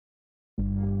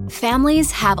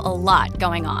Families have a lot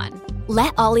going on.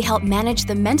 Let Ollie help manage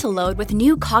the mental load with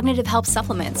new cognitive help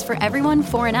supplements for everyone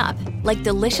 4 and up, like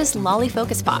delicious Lolly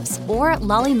Focus Pops or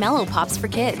Lolly Mellow Pops for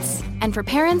kids. And for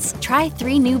parents, try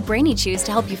 3 new Brainy Chews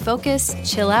to help you focus,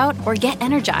 chill out, or get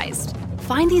energized.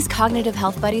 Find these cognitive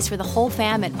health buddies for the whole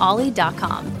fam at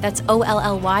ollie.com. That's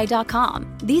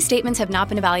OLLY.com. These statements have not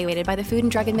been evaluated by the Food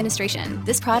and Drug Administration.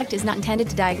 This product is not intended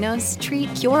to diagnose,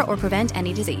 treat, cure, or prevent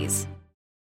any disease.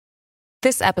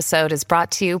 This episode is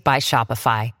brought to you by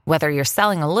Shopify. Whether you're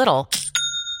selling a little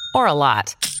or a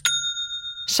lot,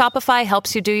 Shopify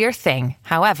helps you do your thing,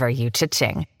 however you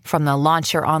cha-ching. From the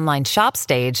launch your online shop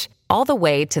stage, all the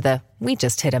way to the we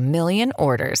just hit 1 million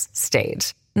orders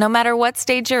stage. No matter what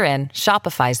stage you're in,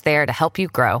 Shopify's there to help you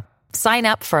grow. Sign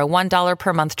up for a $1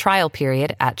 per month trial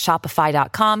period at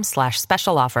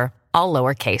shopify.com/special offer, all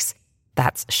lowercase.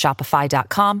 That's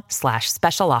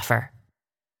shopify.com/special offer.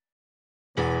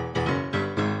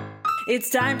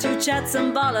 It's time to chat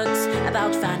some bollocks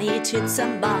about fanny tits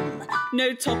and bum.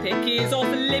 No topic is off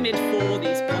limit for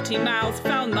these potty-mouthed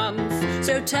foul mums.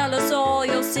 So tell us all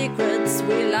your secrets,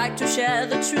 we like to share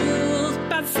the truth.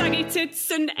 Bad saggy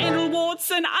tits and anal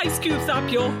warts and ice cubes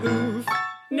up your hoof.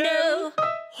 No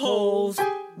holes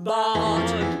barred.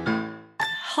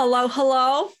 Hello,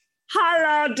 hello.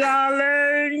 Hello,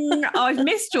 darling. I've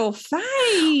missed your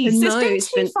face. No,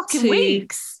 It's been 2 fucking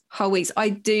weeks. Whole weeks. I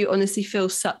do honestly feel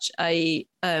such a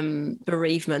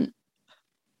bereavement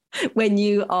when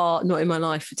you are not in my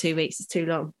life for 2 weeks. It's too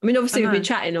long. I mean, obviously we've been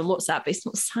chatting on WhatsApp, but it's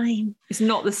not the same. It's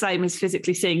not the same as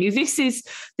physically seeing you. This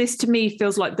to me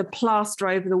feels like the plaster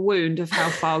over the wound of how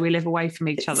far we live away from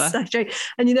each other. So true.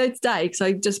 And you know, today, because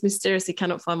I just mysteriously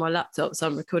cannot find my laptop, so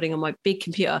I'm recording on my big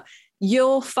computer,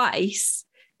 your face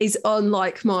is on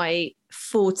like my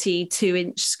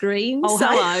 42-inch screen. Oh, so...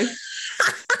 hello.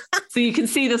 So you can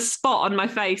see the spot on my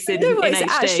face in it's HD.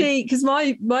 Actually, because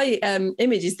my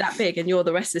image is that big and you're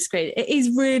the rest of the screen, it is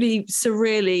really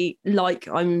surreally like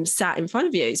I'm sat in front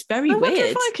of you. It's very weird. I wonder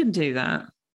if I can do that.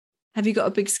 Have you got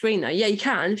a big screen though? Yeah, you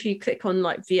can. If you click on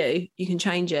like view, you can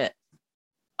change it.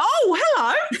 Oh,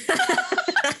 hello.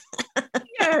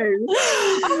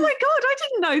 Oh my God, I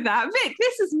didn't know that. Vic,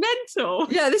 this is mental.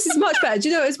 Yeah, this is much better. Do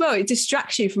you know as well? It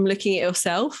distracts you from looking at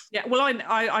yourself. Yeah, well,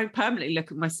 I permanently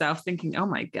look at myself thinking, oh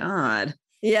my God.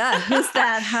 Yeah, who's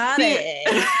that honey?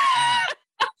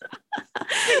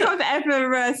 I think I've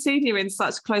ever seen you in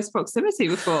such close proximity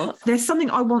before. There's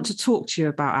something I want to talk to you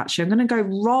about, actually. I'm going to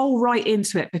roll right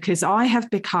into it because I have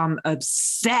become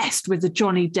obsessed with the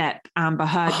Johnny Depp Amber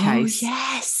Heard case.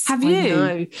 Yes. Have you? I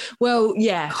know. Well,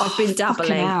 yeah, God, I've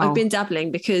been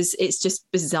dabbling because it's just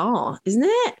bizarre, isn't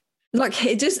it? Like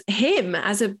just him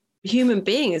as a human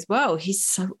being as well. He's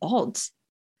so odd.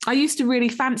 I used to really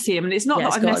fancy him, and it's not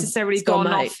that I've necessarily gone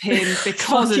off him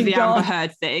because of the Amber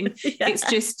Heard thing. Yeah. It's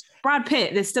just Brad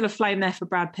Pitt. There's still a flame there for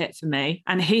Brad Pitt for me,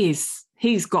 and he's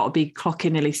got to be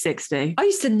clocking nearly 60. I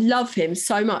used to love him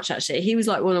so much, actually. He was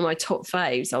like one of my top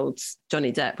faves, old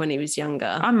Johnny Depp, when he was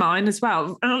younger. And mine as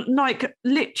well. Like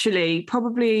literally,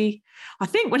 probably, I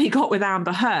think when he got with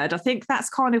Amber Heard, I think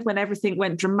that's kind of when everything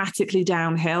went dramatically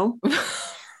downhill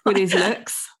with his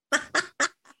looks.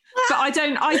 But I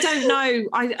don't know. I don't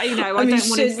want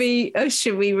to.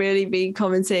 Should we really be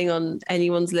commenting on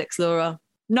anyone's looks, Laura?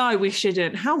 No, we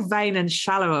shouldn't. How vain and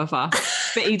shallow of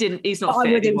us. But he didn't. He's not. I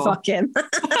wouldn't anymore. Fuck him.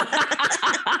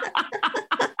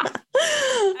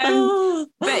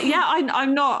 But yeah,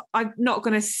 I'm not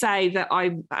going to say that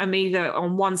I'm either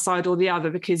on one side or the other,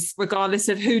 because regardless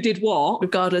of who did what,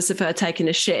 regardless of her taking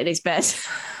a shit in his bed.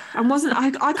 And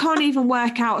I can't even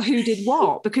work out who did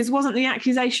what, because wasn't the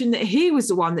accusation that he was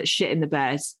the one that shit in the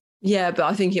bed? Yeah, but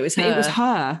I think it was her. It was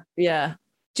her. Yeah.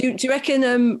 Do you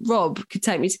reckon Rob could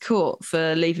take me to court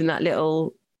for leaving that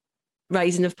little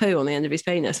raisin of poo on the end of his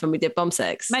penis when we did bum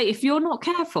sex? Mate, if you're not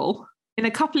careful, in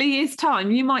a couple of years' time,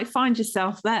 you might find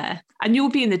yourself there and you'll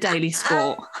be in the Daily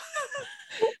Sport.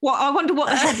 Well, I wonder what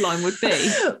the headline would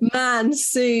be. Man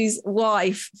sues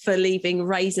wife for leaving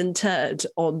raisin turd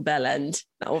on bell end.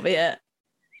 That'll be it.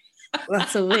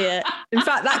 That'll be it. In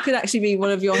fact, that could actually be one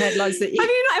of your headlines. Have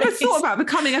you not ever thought about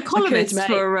becoming a columnist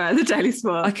for the Daily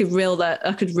Sport? I could reel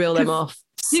them off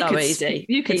so easy.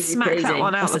 You could smack that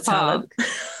one out the park.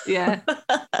 Yeah.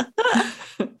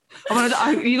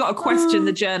 You got to question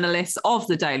the journalists of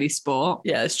the Daily Sport.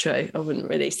 Yeah, it's true. I wouldn't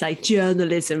really say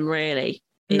journalism, really.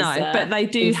 But they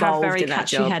do have very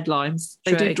catchy headlines.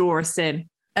 They do draw us in.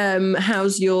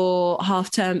 How's your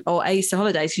half-term or Easter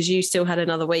holidays? Because you still had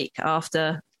another week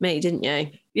after me, didn't you?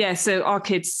 Yeah, so our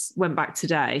kids went back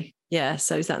today. Yeah,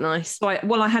 so is that nice? So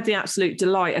I had the absolute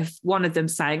delight of one of them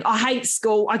saying, I hate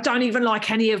school. I don't even like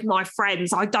any of my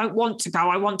friends. I don't want to go.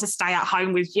 I want to stay at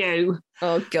home with you.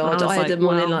 Oh, God, I had a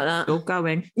morning like that. You're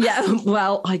going. Yeah,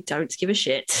 well, I don't give a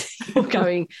shit. You're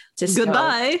going to school.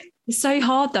 Goodbye. It's so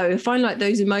hard, though. I find like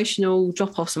those emotional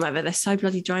drop-offs and whatever, they're so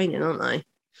bloody draining, aren't they?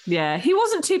 Yeah, he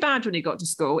wasn't too bad when he got to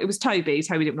school. It was Toby.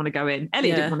 Toby didn't want to go in.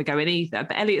 Elliot didn't want to go in either.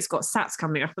 But Elliot's got SATs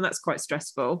coming up, and that's quite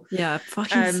stressful. Yeah,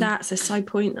 fucking SATs are so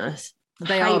pointless.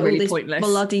 They are really pointless.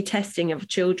 Bloody testing of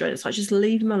children. It's like, just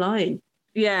leave them alone.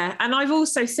 Yeah. And I've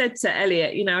also said to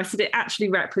Elliot, you know, I said it actually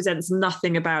represents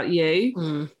nothing about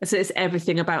you. I said it's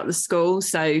everything about the school.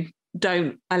 So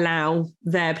don't allow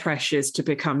their pressures to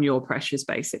become your pressures,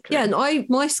 basically. Yeah. And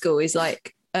my school is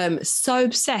like so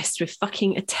obsessed with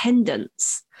fucking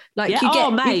attendance. Like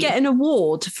you get an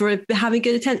award for having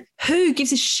good attendance. Who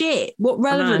gives a shit? What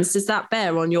relevance does that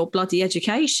bear on your bloody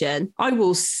education? I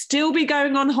will still be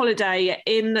going on holiday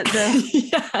in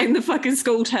the in the fucking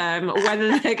school term,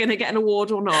 whether they're going to get an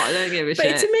award or not. I don't give a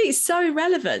shit. But to me, it's so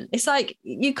irrelevant. It's like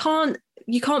you can't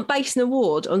base an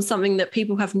award on something that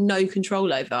people have no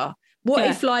control over. What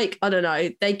if, like, I don't know,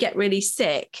 they get really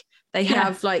sick, they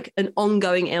have like an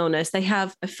ongoing illness, they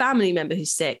have a family member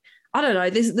who's sick. I don't know.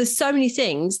 There's so many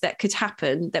things that could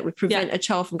happen that would prevent a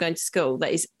child from going to school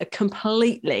that is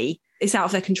it's out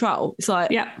of their control. It's like,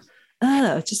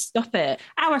 just stop it.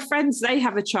 Our friends, they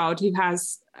have a child who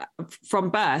has, from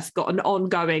birth, got an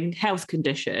ongoing health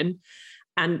condition,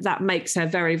 and that makes her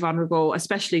very vulnerable,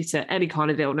 especially to any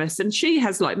kind of illness. And she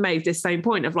has like made this same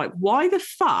point of like, why the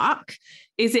fuck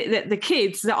is it that the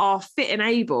kids that are fit and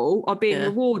able are being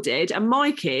rewarded, and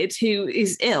my kid who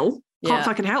is ill, can't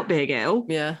fucking help being ill.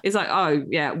 Yeah. It's like, oh,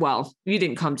 yeah, well, you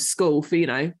didn't come to school for,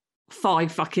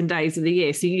 5 fucking days of the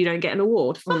year, so you don't get an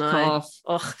award. Fuck off.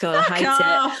 Oh, God, I hate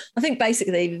it. I think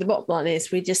basically the bottom line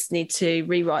is we just need to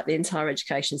rewrite the entire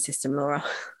education system, Laura.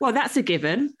 Well, that's a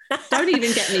given. Don't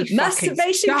even get me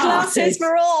masturbation classes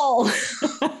for all.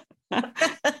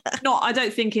 I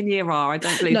don't think in year R. I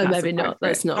don't believe that's maybe not.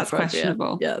 That's not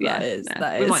questionable. Yeah, that is.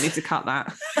 We might need to cut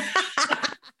that.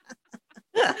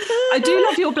 I do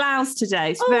love your blouse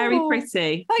today. It's very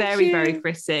pretty. Very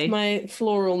pretty. My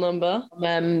floral number.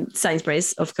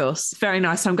 Sainsbury's, of course. Very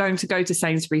nice. I'm going to go to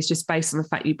Sainsbury's just based on the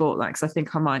fact you bought that, because I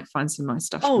think I might find some nice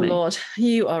stuff. Oh, Lord.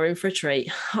 You are in for a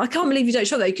treat. I can't believe you don't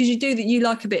shop though, because you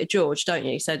like a bit of George, don't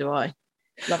you? So do I.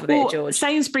 Love a bit of George.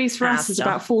 Sainsbury's for us is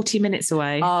about 40 minutes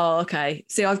away. Oh, okay.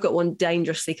 See, I've got one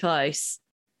dangerously close.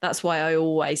 That's why I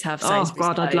always have Sainsbury's.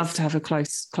 Oh, God, I'd love to have a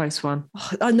close one.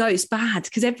 Oh, I know it's bad,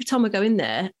 because every time I go in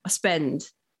there, I spend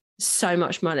so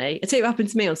much money. I tell you what happened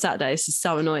to me on Saturday. This is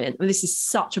so annoying. And this is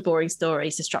such a boring story,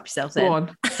 so strap yourselves in. Go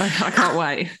on. I can't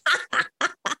wait.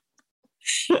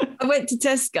 I went to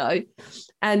Tesco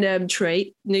and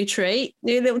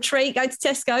new little treat, go to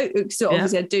Tesco. So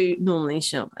obviously I do normally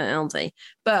shop at Aldi,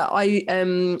 but I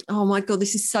oh my God,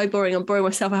 this is so boring. I'm boring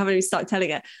myself. I haven't even started telling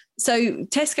it. So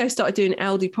Tesco started doing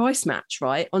Aldi price match,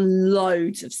 right, on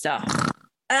loads of stuff.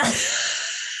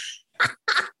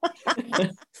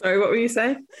 Sorry, what were you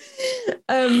saying?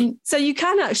 So you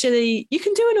can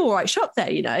do an all right shop there,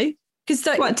 because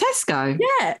what, Tesco?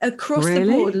 Yeah, across the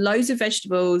board, loads of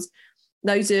vegetables,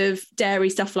 loads of dairy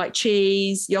stuff like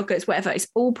cheese, yogurts, whatever. It's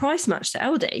all price matched to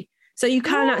Aldi. So you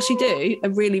can actually do a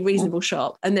really reasonable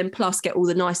shop, and then plus get all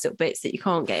the nice little bits that you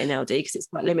can't get in Aldi because it's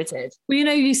quite limited. Well,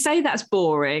 you say that's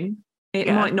boring. It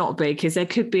might not be, because there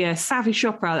could be a savvy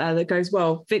shopper out there that goes,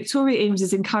 well, Victoria Eames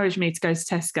has encouraged me to go to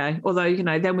Tesco. Although,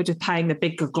 then we're just paying the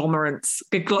big conglomerates.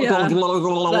 Those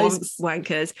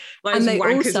wankers. And they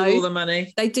wankers also, with all the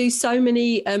money. They do so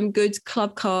many good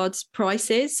club cards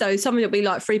prices. So something will be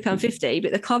like £3.50,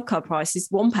 but the club card price is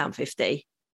 £1.50.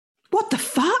 What the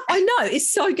fuck? I know,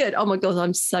 it's so good. Oh my God,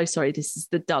 I'm so sorry. This is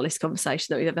the dullest conversation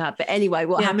that we've ever had. But anyway,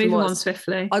 what happened was on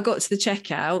swiftly. I got to the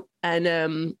checkout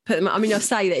and put them. I mean, I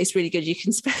say that it's really good. You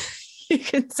can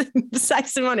save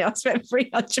some money. I spent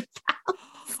 £300.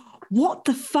 What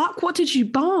the fuck? What did you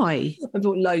buy? I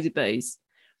bought loads of booze.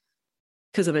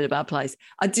 Because I'm in a bad place.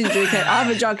 I didn't drink it. I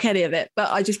haven't drunk any of it, but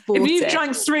I just bought it. If you've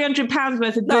drank £300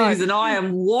 worth of booze, and I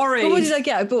am worried. But what did I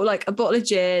get? I bought like a bottle of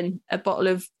gin,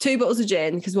 two bottles of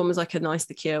gin, because one was like a nice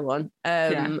liqueur one,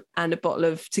 and a bottle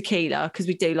of tequila, because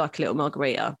we do like a little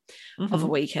margarita of a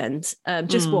weekend.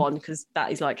 Just one, because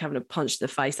that is like having a punch to the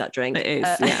face, that drink. It is.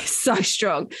 It's so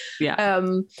strong. Yeah.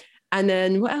 And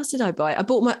then what else did I buy? I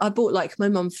bought like my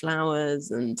mum flowers,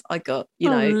 and I got,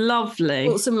 lovely.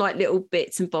 Bought some like little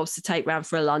bits and bobs to take round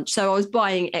for a lunch. So I was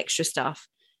buying extra stuff.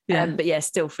 Yeah. But yeah,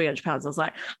 still £300. I was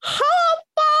like,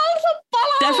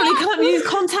 Definitely can't use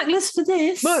contactless for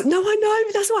this. Well, no, I know.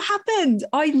 But that's what happened.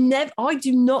 I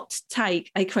do not take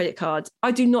a credit card.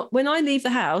 I do not. When I leave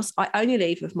the house, I only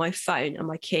leave with my phone and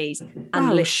my keys and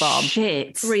lip balm.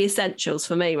 Shit. 3 essentials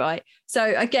for me, right? So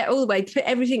I get all the way to put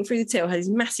everything through the till. I had this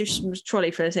massive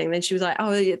trolley for the thing. And then she was like,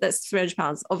 "Oh, yeah, that's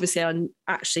 £300." Obviously, I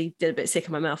actually did a bit sick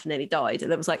in my mouth and nearly died.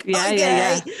 And I was like,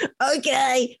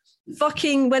 okay.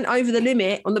 Fucking went over the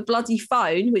limit on the bloody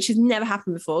phone, which has never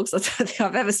happened before because I don't think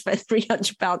I've ever spent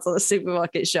 £300 on a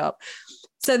supermarket shop.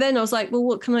 So then I was like, well,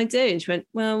 what can I do? And she went,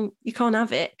 well, you can't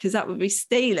have it because that would be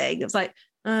stealing. I was like,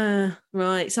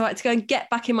 right. So I had to go and get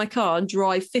back in my car and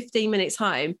drive 15 minutes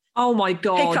home. Oh my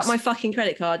God. Pick up my fucking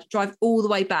credit card, drive all the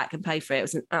way back and pay for it. It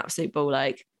was an absolute ball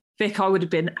ache. Vic, I would have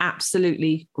been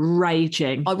absolutely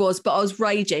raging. I was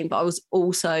raging, but I was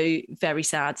also very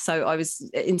sad. So I was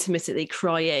intermittently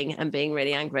crying and being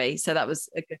really angry. So that was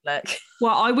a good look.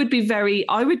 Well, I would be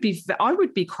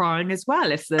crying as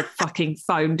well if the fucking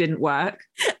phone didn't work.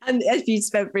 And if you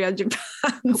spent £300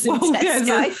 well,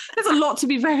 yeah, there's a lot to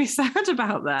be very sad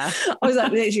about there. I was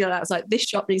like, literally, I was like, this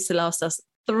shop needs to last us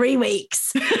 3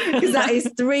 weeks because that is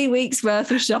 3 weeks worth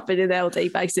of shopping in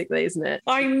LD, basically, isn't it?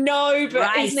 I know,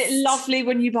 but isn't it lovely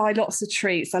when you buy lots of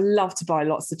treats? I love to buy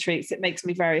lots of treats. It makes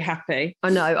me very happy. I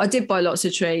know. I did buy lots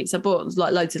of treats. I bought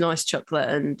like loads of nice chocolate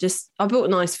and I bought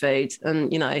nice food.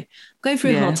 And, you know, I'm going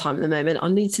through a hard time at the moment. I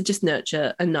need to just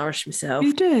nurture and nourish myself.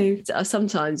 You do.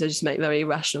 Sometimes I just make very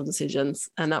irrational decisions.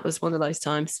 And that was one of those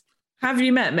times. Have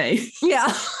you met me?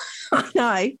 Yeah, I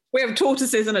know. We have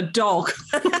tortoises and a dog.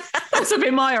 Those have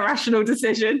been my irrational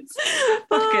decisions.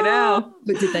 Fucking hell.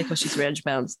 But did they cost you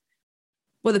 £300?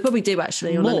 Well, they probably do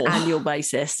actually on an annual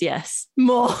basis. Yes,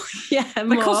 more. Yeah,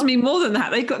 they cost me more than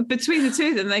that. They got between the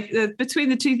two of them. Between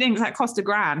the two things, that cost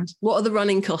 £1,000. What are the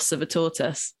running costs of a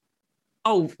tortoise?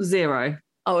 Oh, 0.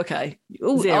 Oh, okay.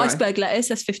 Oh, iceberg lettuce.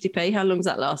 That's 50p. How long does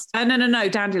that last? No.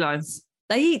 Dandelions.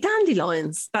 They eat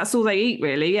dandelions. That's all they eat,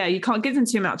 really. Yeah, you can't give them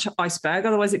too much iceberg,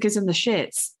 otherwise it gives them the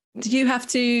shits. Did you have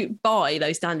to buy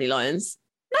those dandelions?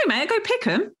 No, mate, go pick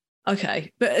them.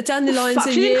 Okay, but dandelions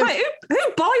Who buys dandelions?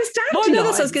 Oh, no,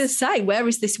 that's what I was going to say. Where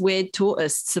is this weird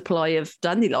tortoise supply of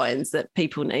dandelions that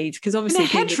people need? Because obviously, in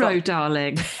a hedgerow,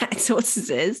 darling.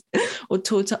 Tortoises or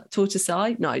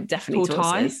tortoisei? No, definitely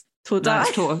tortoises.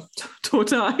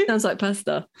 Tortai. Sounds like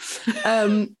pasta.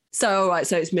 So all right,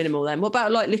 so it's minimal then. What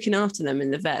about like looking after them in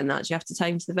the vet and that? Do you have to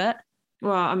take them to the vet?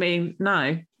 Well, I mean,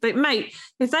 no. But mate,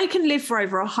 if they can live for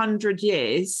over 100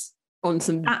 years on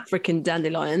some freaking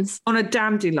dandelions, on a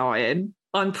dandelion,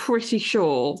 I'm pretty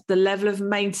sure the level of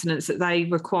maintenance that they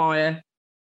require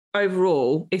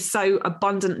overall is so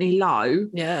abundantly low.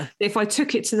 Yeah. If I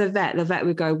took it to the vet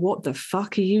would go, what the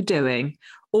fuck are you doing?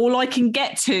 All I can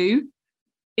get to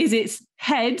is its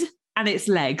head and its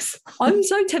legs. I'm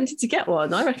so tempted to get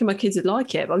one. I reckon my kids would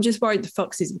like it, but I'm just worried the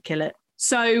foxes would kill it.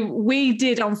 So we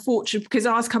did, unfortunately, because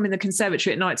ours come in the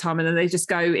conservatory at night time and then they just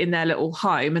go in their little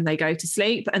home and they go to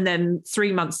sleep. And then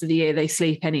 3 months of the year they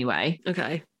sleep anyway.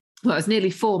 Okay. Well, it was nearly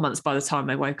 4 months by the time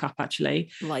they woke up,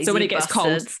 actually. Lazy so when it gets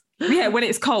bastards. cold, when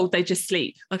it's cold, they just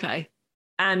sleep. Okay.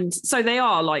 And so they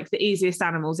are like the easiest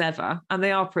animals ever. And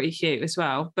they are pretty cute as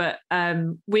well. But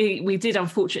we did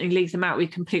unfortunately leave them out.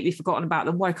 We'd completely forgotten about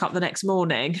them, woke up the next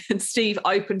morning and Steve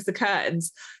opened the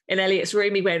curtains in Elliot's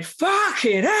room. He went,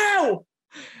 fucking hell.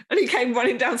 And he came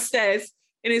running downstairs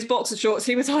in his boxer shorts.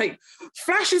 He was like,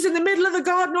 Flash is in the middle of the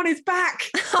garden on his back.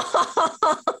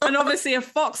 And obviously a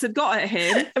fox had got at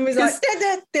him. And was like,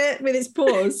 with its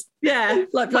paws. Yeah.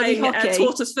 Like playing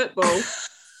tortoise football.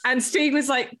 And Steve was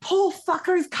like, poor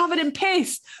fucker is covered in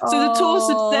piss. So the tortoise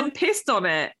had then pissed on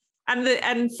it.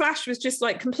 And Flash was just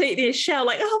like completely a shell,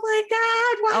 like, oh my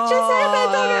God, what just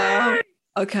happened on it?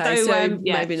 Okay, so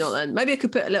maybe not then. Maybe I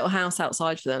could put a little house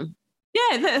outside for them.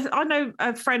 Yeah, I know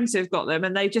friends who've got them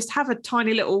and they just have a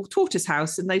tiny little tortoise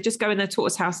house and they just go in their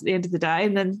tortoise house at the end of the day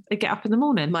and then they get up in the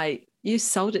morning. Mate, you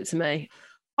sold it to me.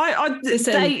 If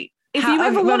you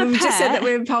ever want a pet... just said that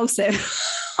we're impulsive.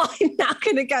 I'm now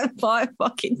going to go and buy a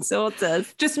fucking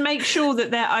tortoise. Just make sure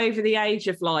that they're over the age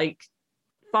of like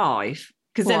 5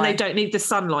 because then they don't need the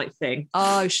sunlight thing.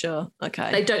 Oh, sure.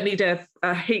 Okay. They don't need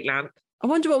a heat lamp. I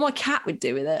wonder what my cat would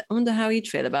do with it. I wonder how he'd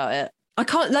feel about it. I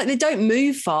can't, like, they don't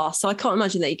move fast, so I can't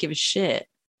imagine that he'd give a shit.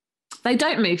 They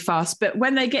don't move fast, but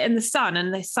when they get in the sun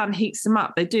and the sun heats them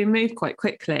up, they do move quite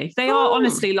quickly. They are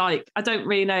honestly like, I don't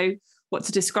really know what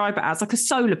to describe it as, like a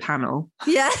solar panel.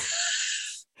 Yeah.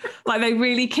 Like they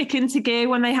really kick into gear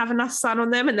when they have enough sun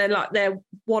on them and they're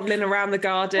waddling around the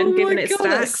garden, giving it stacks.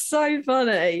 That's so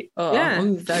funny. Oh, yeah.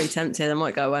 I'm very tempted. I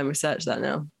might go away and research that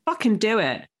now. Fucking do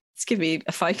it. Just give me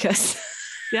a focus.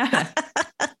 Yeah.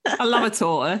 I love a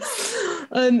tortoise.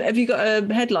 Have you got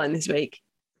a headline this week?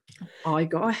 I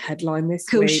got a headline this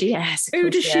Cool, week. yes. Who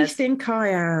does she think I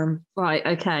am? Right,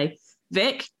 okay.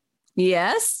 Vic?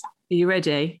 Yes? Are you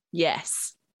ready?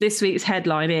 Yes. This week's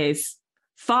headline is,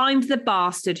 find the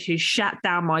bastard who shat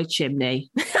down my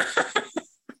chimney.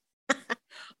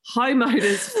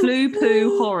 Homeowners flu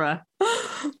poo horror.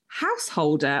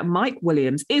 Householder Mike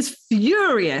Williams is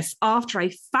furious after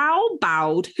a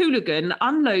foul-bowled hooligan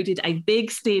unloaded a big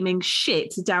steaming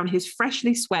shit down his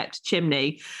freshly swept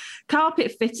chimney.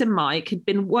 Carpet fitter Mike had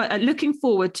been looking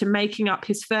forward to making up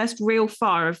his first real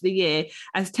fire of the year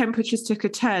as temperatures took a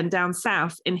turn down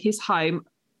south in his home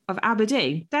of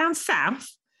Aberdeen. Down south?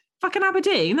 Fucking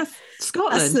Aberdeen, that's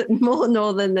Scotland. That's more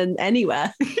northern than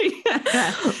anywhere.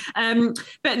 Yeah.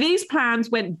 But these plans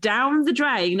went down the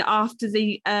drain after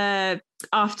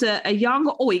a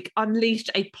young oik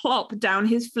unleashed a plop down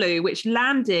his flue, which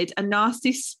landed a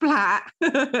nasty splat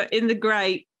in the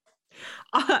grate.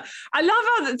 I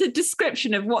love the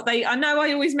description of what I know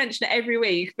I always mention it every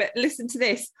week, but listen to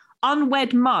this.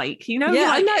 Unwed Mike, Yeah,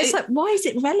 I know. It's like, why is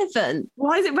it relevant?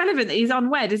 Why is it relevant that he's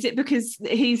unwed? Is it because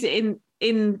he's in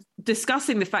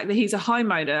discussing the fact that he's a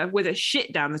homeowner with a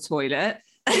shit down the toilet?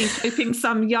 He's hoping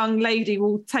some young lady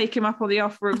will take him up on the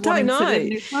offer of wanting to live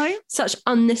in his home? Such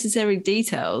unnecessary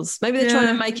details. Maybe they're trying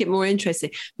to make it more interesting.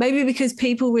 Maybe because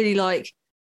people really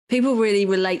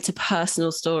relate to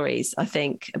personal stories, I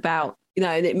think, about,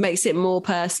 and it makes it more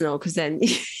personal because then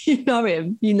you know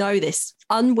him, you know this.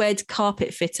 Unwed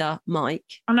carpet fitter, Mike.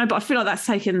 I know, but I feel like that's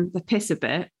taken the piss a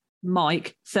bit.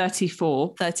 Mike,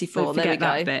 34. 34, there we go.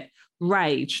 That bit.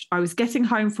 Raged. I was getting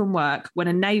home from work when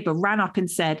a neighbour ran up and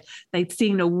said they'd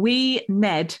seen a wee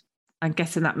Ned, I'm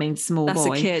guessing that means small boy. That's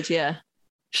a kid, yeah.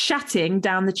 Shatting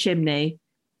down the chimney.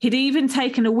 He'd even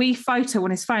taken a wee photo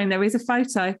on his phone. There is a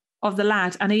photo of the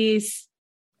lad and he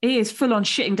is full on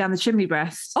shitting down the chimney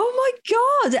breast. Oh my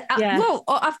God. Yeah. Well,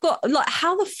 I've got,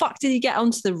 how the fuck did he get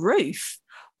onto the roof?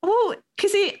 Oh,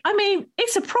 because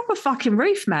it's a proper fucking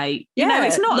roof, mate. Yeah.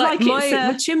 It's not like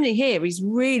my chimney here is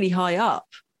really high up.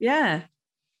 Yeah.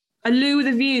 A loo with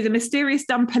a view, the mysterious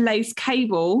dumper lays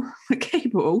cable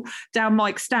down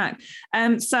Mike's stack.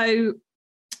 So,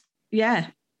 yeah.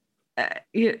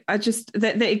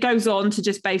 It goes on to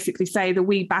just basically say the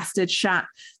wee bastard shat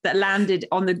that landed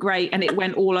on the grate and it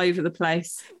went all over the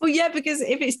place. Well, yeah, because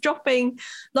if it's dropping,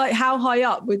 how high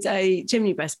up would a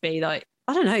chimney breast be? I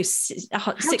don't know, 60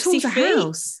 feet.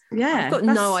 House? Yeah. I've got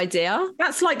no idea.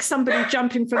 That's like somebody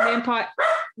jumping from the Empire.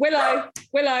 Willow,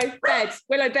 bed.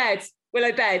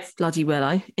 Bloody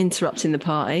Willow, interrupting the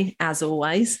party, as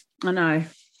always. I know.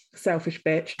 Selfish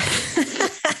bitch.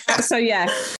 So, yeah.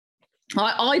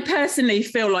 I personally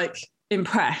feel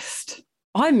impressed.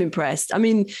 I'm impressed. I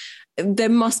mean, there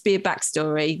must be a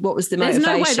backstory. What was the motivation?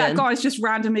 There's no way that guy's just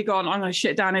randomly gone, I'm going to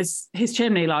shit down his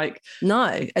chimney.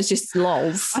 No, it's just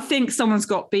lols. I think someone's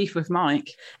got beef with Mike.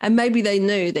 And maybe they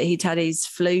knew that he'd had his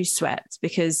flue swept,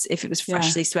 because if it was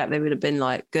freshly swept, they would have been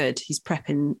like, good, he's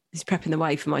prepping the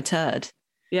way for my turd.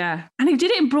 Yeah. And he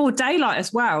did it in broad daylight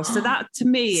as well. So that to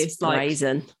me is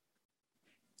brazen.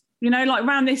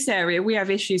 Around this area, we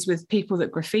have issues with people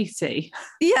that graffiti.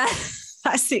 Yeah.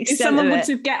 That's the extent if someone of were it.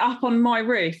 to get up on my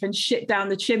roof and shit down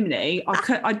the chimney,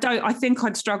 I think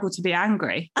I'd struggle to be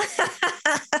angry. I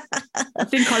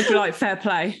think I'd be like, fair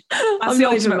play. That's the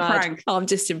ultimate prank. I'm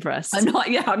just impressed. I'm not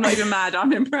even mad.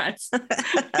 I'm impressed. So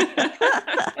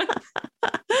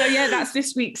yeah, that's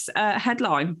this week's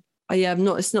headline. Oh, yeah,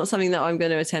 it's not something that I'm going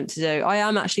to attempt to do. I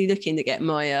am actually looking to get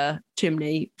my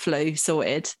chimney flue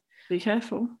sorted. Be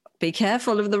careful. Be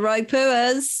careful of the rogue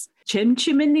pooers. Chim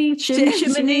chimney, chim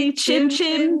chimney, chim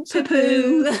chim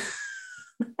poo.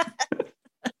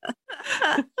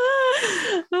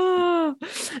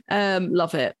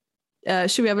 Love it.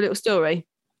 Should we have a little story?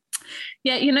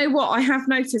 Yeah, you know what I have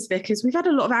noticed, Vic, is we've had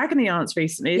a lot of agony aunts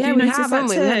recently. Yeah, we have, haven't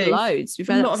we? We've had loads. We've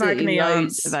had a lot of agony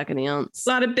aunts. A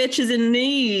lot of bitches in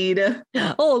need.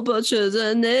 All bitches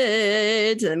in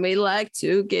need, and we like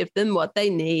to give them what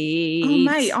they need.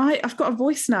 Oh, mate, I've got a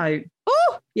voice note.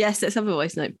 Oh, yes, let's have a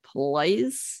voice note,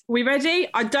 please. We ready?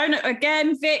 I don't know.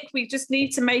 Again, Vic, we just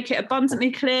need to make it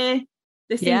abundantly clear.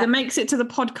 This either makes it to the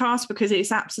podcast because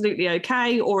it's absolutely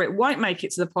okay, or it won't make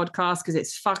it to the podcast because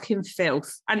it's fucking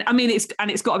filth. And I mean, it's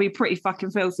got to be pretty fucking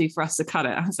filthy for us to cut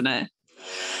it, hasn't it?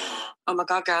 Oh my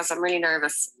God, guys, I'm really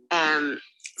nervous.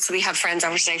 So we have friends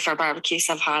over today for a barbecue,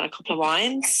 so I've had a couple of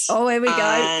wines. Oh, here we go.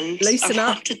 And loosen up.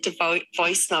 I wanted to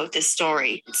voice note this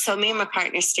story. So me and my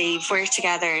partner, Steve, we're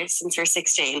together since we're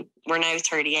 16. We're now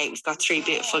 38. We've got 3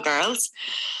 beautiful girls.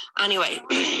 Anyway,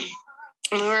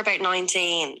 when we were about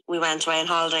 19, we went away on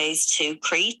holidays to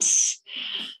Crete.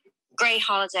 great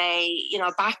holiday. You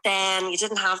know, back then you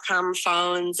didn't have camera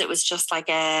phones. It was just like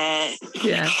a...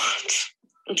 Yeah. Oh,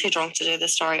 I'm too drunk to do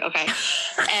this story. Okay.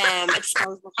 A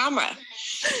disposable camera.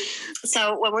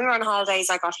 So when we were on holidays,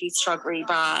 I got heat stroke really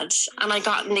bad. And I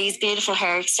got these beautiful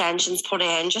hair extensions put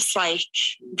in, just like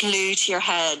glue to your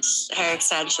head hair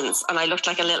extensions. And I looked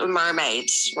like a little mermaid,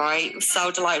 right? I was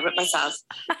so delighted with myself.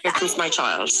 Here comes my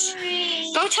child.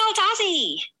 Go tell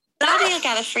Daddy. Daddy will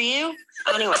get it for you.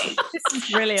 Anyway. This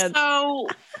is brilliant. So,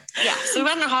 yeah. So we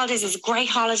went on holidays. It was a great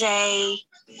holiday.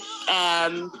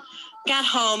 Get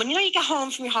home, and you know, you get home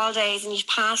from your holidays and you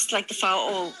pass like the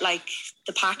photo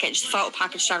package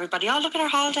to everybody. Oh, look at our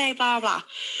holiday, blah blah.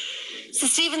 So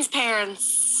Stephen's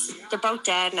parents, they're both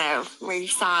dead now. Really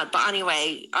sad. But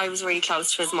anyway, I was really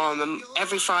close to his mum, and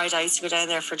every Friday I used to go down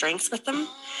there for drinks with them.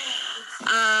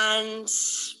 And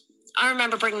I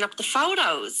remember bringing up the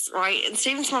photos, right? And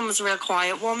Stephen's mum was a real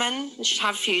quiet woman, and she'd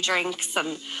have a few drinks,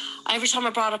 and every time I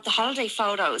brought up the holiday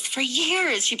photos, for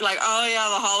years, she'd be like, oh yeah,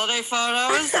 the holiday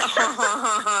photos.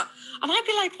 And I'd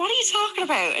be like, what are you talking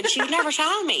about? And she would never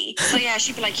tell me. So yeah,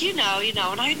 she'd be like, you know.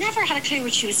 And I never had a clue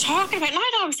what she was talking about. And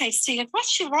I'd always say to Steve, like, why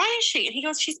is she? And he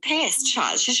goes, she's pissed,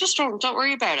 Chaz. She's just drunk. Don't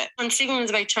worry about it. When Stephen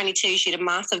was about 22, she had a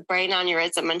massive brain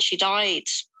aneurysm and she died.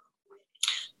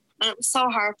 And it was so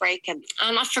heartbreaking.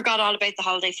 And I forgot all about the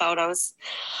holiday photos.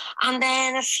 And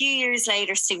then a few years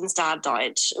later, Stephen's dad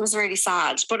died. It was really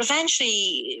sad. But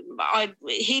eventually,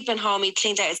 he'd been home. He'd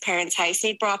cleaned out his parents' house. And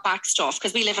he'd brought back stuff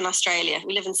because we live in Australia.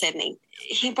 We live in Sydney.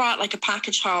 He brought like a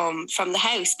package home from the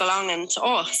house belonging to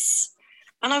us.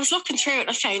 And I was looking through it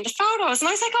and I found the photos. And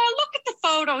I was like, oh, look at the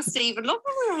photos, Stephen. Look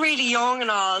when we were really young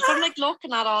and all. So I'm like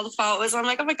looking at all the photos. And I'm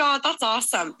like, oh my God, that's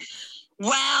awesome.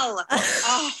 Well,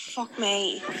 oh, fuck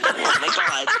me. Oh, my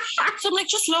God. So I'm like,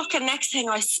 just looking. Next thing,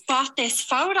 I spot this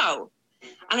photo.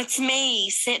 And it's me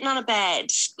sitting on a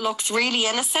bed. Looks really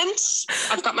innocent.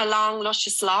 I've got my long,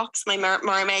 luscious locks, my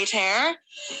mermaid hair.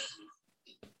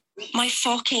 My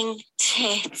fucking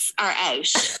tits are out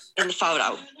in the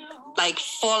photo. Like,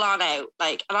 full on out.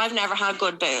 Like, and I've never had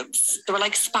good boobs. They were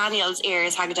like spaniel's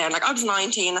ears hanging down. Like, I was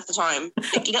 19 at the time.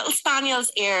 Like, little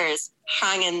spaniel's ears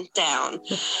hanging down.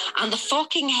 And the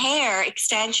fucking hair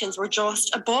extensions were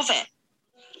just above it.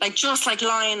 Like, just like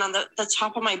lying on the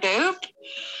top of my boob.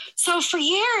 So for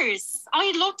years, I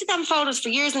had looked at them photos for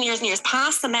years and years and years,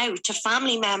 passed them out to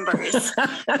family members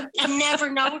and never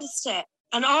noticed it.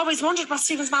 And I always wondered what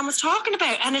Stephen's mum was talking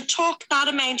about. And it took that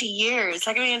amount of years.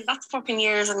 Like, I mean, that's fucking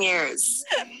years and years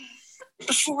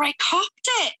before I copped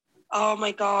it. Oh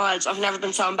my God, I've never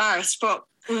been so embarrassed. But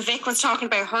when Vic was talking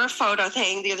about her photo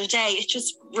thing the other day, it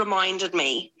just reminded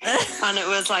me. And it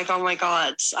was like, oh my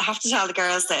God, I have to tell the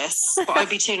girls this. But I'd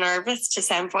be too nervous to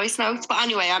send voice notes. But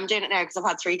anyway, I'm doing it now because I've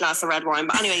had 3 glasses of red wine.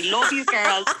 But anyway, love you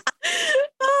girls.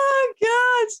 Oh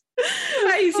God.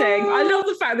 Amazing. I love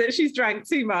the fact that she's drank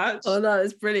too much. Oh no,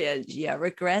 it's brilliant. Yeah,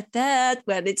 regret that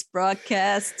when it's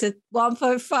broadcast to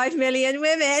 1.5 million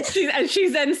women.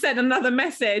 She's then sent another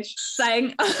message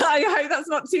saying, I hope that's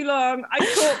not too long.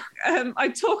 I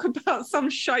talk about some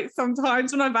shite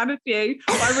sometimes when I've had a few,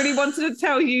 but I really wanted to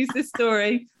tell you this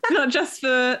story, not just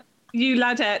for you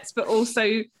ladettes,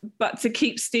 but to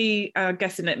keep Steve, I'm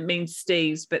guessing it means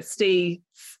Steve's, but Steve's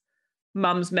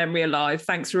mum's memory alive.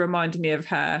 Thanks for reminding me of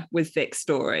her with Vic's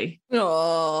story.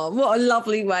 Oh, what a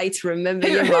lovely way to remember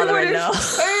your mother-in-law.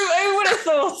 Who would have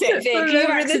thought it, Vic? You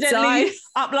accidentally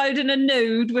uploading a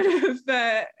nude would have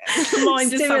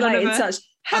reminded someone of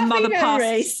a mother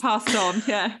passed on.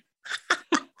 Yeah.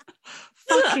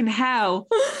 Fucking hell.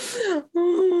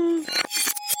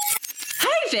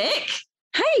 Hey, Vic.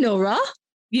 Hey, Laura.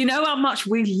 You know how much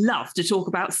we love to talk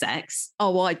about sex?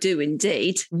 Oh, I do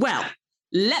indeed. Well,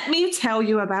 let me tell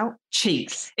you about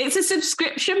Cheeks. It's a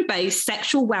subscription-based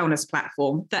sexual wellness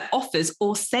platform that offers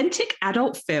authentic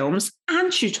adult films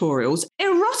and tutorials,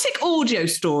 erotic audio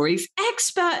stories,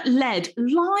 expert-led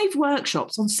live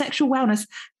workshops on sexual wellness,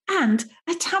 and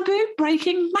a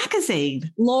taboo-breaking magazine.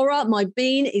 Laura, my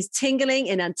bean is tingling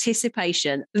in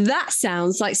anticipation. That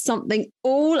sounds like something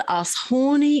all us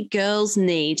horny girls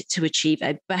need to achieve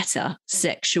a better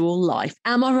sexual life.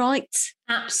 Am I right?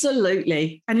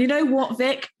 Absolutely. And you know what,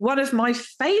 Vic? One of my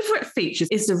favourite features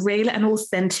is the real and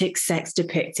authentic sex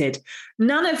depicted.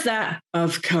 None of that,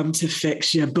 I've come to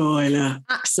fix your boiler.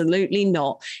 Absolutely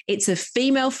not. It's a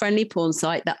female-friendly porn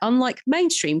site that, unlike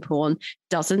mainstream porn,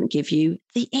 doesn't give you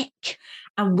the ick.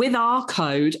 And with our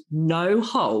code, no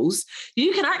holes,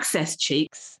 you can access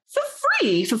Cheeks for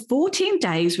free for 14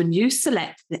 days when you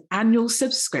select the annual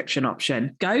subscription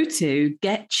option. Go to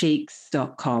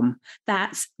getcheeks.com.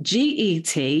 That's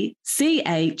GETCHEEX.com.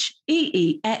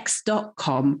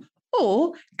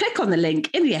 or click on the link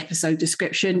in the episode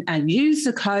description and use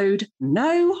the code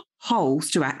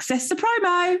NOHOLES to access the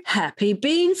promo. Happy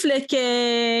bean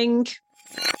flicking.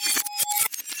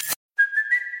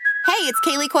 Hey, it's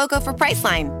Kaylee Cuoco for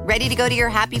Priceline. Ready to go to your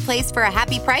happy place for a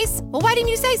happy price? Well, why didn't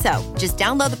you say so? Just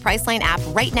download the Priceline app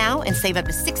right now and save up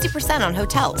to 60% on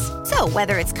hotels. So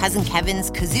whether it's Cousin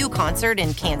Kevin's Kazoo Concert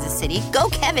in Kansas City, go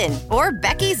Kevin, or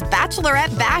Becky's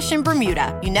Bachelorette Bash in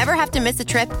Bermuda, you never have to miss a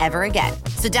trip ever again.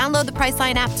 So download the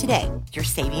Priceline app today. Your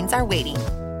savings are waiting.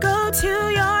 Go to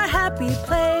your happy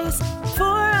place for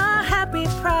a happy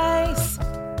price.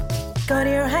 Go to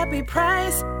your happy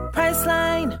price,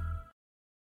 Priceline.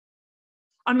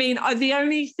 I mean, the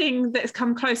only thing that's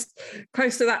come close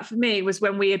to that for me was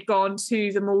when we had gone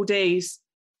to the Maldives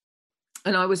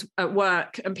and I was at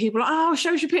work and people were like, oh,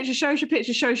 shows your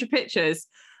pictures.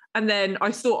 And then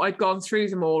I thought I'd gone through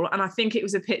them all. And I think it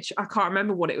was a picture. I can't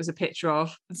remember what it was a picture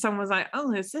of. And someone was like,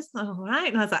 oh, is this not all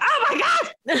right? And I was like, oh my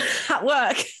God, At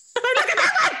work. look at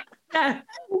that one. Yeah.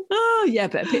 Oh, yeah,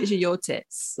 but a picture of your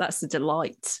tits. That's a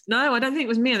delight. No, I don't think it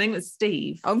was me. I think it was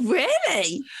Steve. Oh,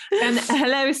 really? And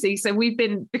hilariously, so we've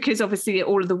been, because obviously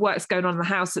all of the work's going on in the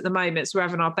house at the moment, so we're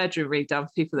having our bedroom redone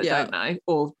for people that don't know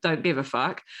or don't give a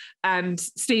fuck. And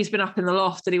Steve's been up in the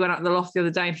loft and he went up in the loft the other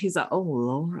day and he's like, oh,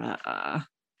 Laura,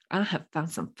 I have found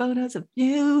some photos of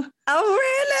you. Oh,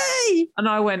 really? And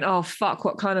I went, oh, fuck,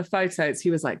 what kind of photos?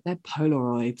 He was like, they're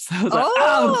Polaroids. I was like,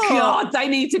 oh God, they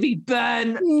need to be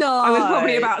burnt. No. I was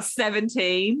probably about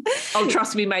 17. Oh,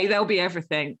 trust me, mate, they'll be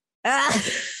everything. they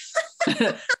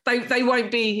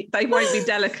won't be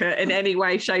delicate in any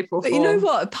way, shape or form. But you know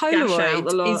what? A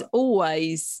Polaroid is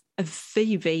always a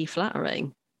VV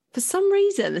flattering. For some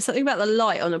reason, there's something about the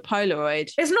light on a Polaroid.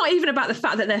 It's not even about the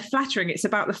fact that they're flattering. It's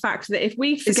about the fact that if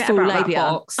we forget about labia. That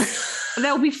box,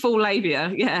 they'll be full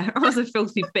labia. Yeah, I was a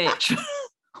filthy bitch.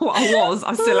 What I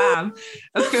still am,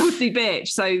 a filthy bitch.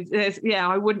 So,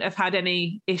 I wouldn't have had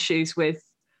any issues with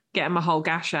getting my whole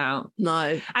gash out.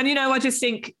 No. And, I just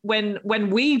think when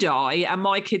we die and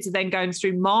my kids are then going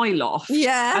through my loft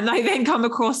and they then come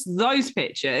across those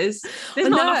pictures, there's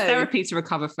not enough therapy to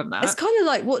recover from that. It's kind of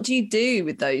like, what do you do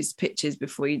with those pictures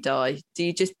before you die? Do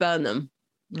you just burn them?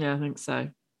 Yeah, I think so.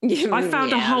 I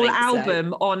found a whole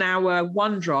album on our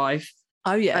OneDrive.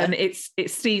 Oh, yeah. And it's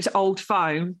Steve's old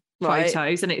phone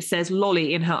photos and it says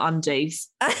Lolly in her undies.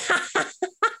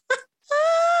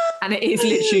 And it is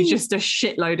literally just a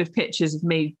shitload of pictures of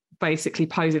me basically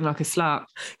posing like a slut.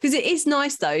 Because it is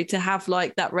nice, though, to have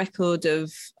like that record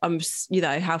of,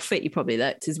 how fit you probably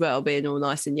looked as well, being all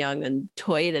nice and young and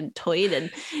toyed and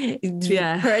her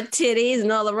titties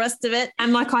and all the rest of it.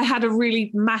 And like I had a really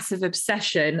massive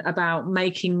obsession about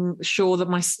making sure that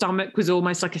my stomach was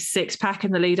almost like a six pack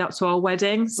in the lead up to our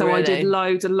wedding. So really? I did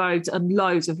loads and loads and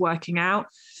loads of working out.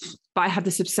 But I had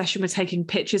this obsession with taking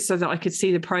pictures so that I could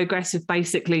see the progress of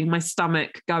basically my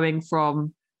stomach going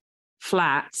from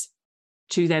flat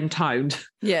to then toned.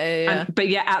 Yeah. But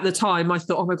at the time I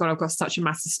thought, oh my God, I've got such a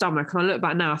massive stomach. And I look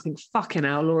back now, I think, fucking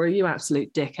hell, Laura, you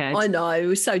absolute dickhead. I know, it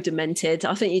was so demented.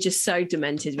 I think you're just so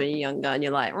demented when you're younger and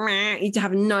you're like, you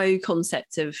have no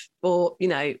concept of, or,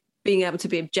 being able to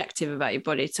be objective about your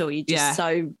body at all. You're just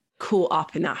so caught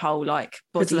up in that whole like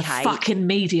body hate. Fucking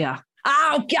media.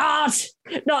 Oh God,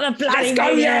 not the bloody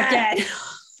media again.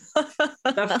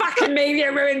 The fucking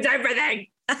media ruins everything.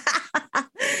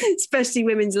 Especially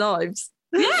women's lives.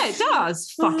 Yeah, it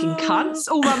does. Fucking cunts.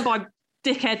 All run by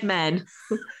dickhead men.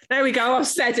 There we go. I've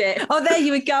said it. Oh, there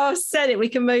you go. I've said it. We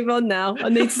can move on now. I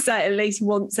need to say it at least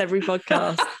once every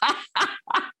podcast. I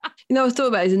thought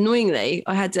about it, annoyingly,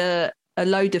 I had a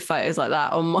load of photos like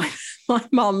that on my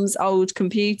mum's old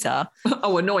computer.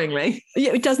 Oh, annoyingly.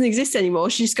 Yeah, it doesn't exist anymore.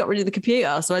 She just got rid of the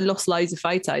computer. So I lost loads of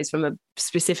photos from a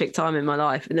specific time in my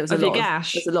life. And there was a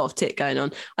lot of tit going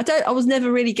on. I was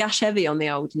never really gash heavy on the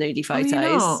old nudie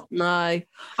photos. No. I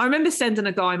remember sending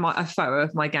a guy a photo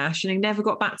of my gash and he never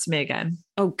got back to me again.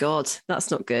 Oh God,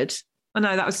 that's not good. I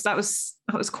know that was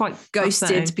quite ghosted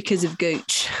upsetting. Because of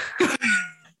Gooch.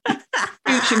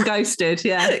 Gooch and ghosted,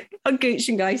 yeah. Gooch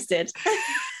and ghosted.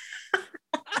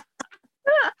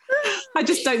 I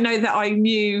just don't know that I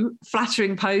knew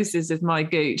flattering poses of my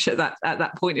Gooch at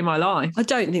that point in my life. I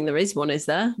don't think there is one, is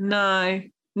there? No.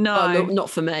 Oh, not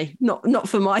for me. Not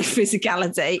for my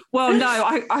physicality. Well,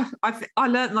 no, I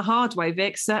learnt the hard way,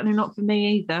 Vic. Certainly not for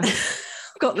me either.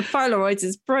 Got the Polaroids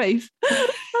as proof.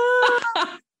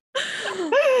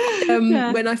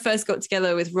 When I first got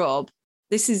together with Rob,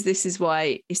 this is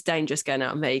why it's dangerous going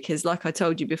out on me, because like I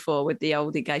told you before with the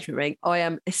old engagement ring, I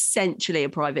am essentially a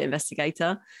private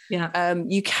investigator. Yeah.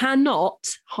 You cannot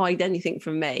hide anything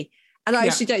from me. And I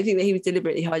actually don't think that he was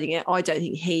deliberately hiding it. I don't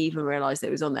think he even realised that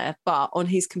it was on there. But on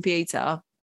his computer,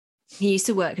 he used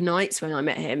to work nights when I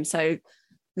met him. So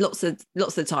lots of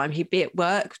the time he'd be at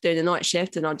work doing a night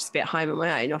shift and I'd just be at home on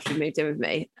my own after he moved in with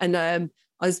me. And I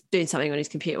was doing something on his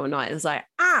computer one night and I was like,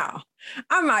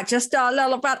 I might just do a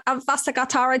little bit of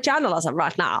investigative journalism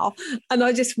right now. And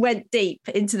I just went deep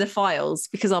into the files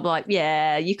because I'm like,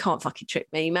 yeah, you can't fucking trick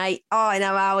me, mate. I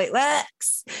know how it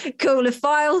works. Call a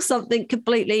file something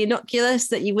completely innocuous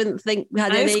that you wouldn't think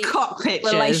had any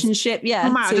relationship. Yeah. I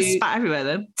might have just spat everywhere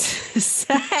then.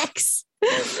 Sex.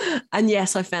 And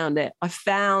yes, I found it. I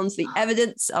found the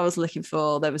evidence I was looking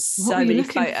for. There was so many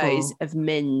photos of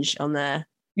Minge on there.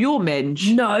 Your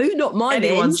Minge? No, not my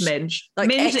Anyone's Minge. Like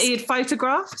Minge that he had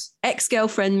photographed?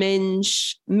 Ex-girlfriend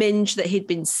Minge that he'd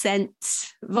been sent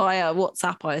via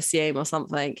WhatsApp, I assume, or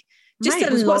something. Just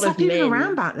a lot of even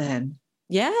around back then.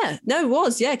 Yeah, no, it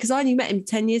was, yeah, because I only met him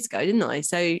 10 years ago, didn't I?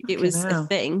 So it was a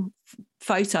thing.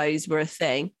 Photos were a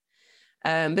thing.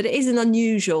 But it is an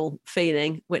unusual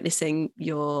feeling witnessing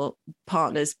your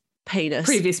partner's penis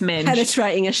previous Minge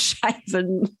penetrating a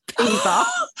shaven beaver.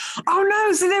 Oh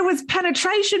no, so there was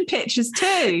penetration pictures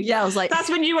too. Yeah, I was like, that's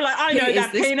when you were like, I know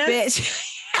that penis bitch.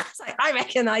 I was like, I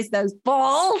recognize those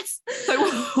balls. So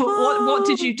what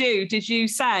did you do? Did you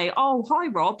say, oh hi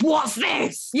Rob, what's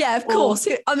this? Yeah, of course.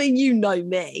 I mean, you know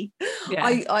me. Yeah.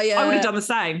 I would have done the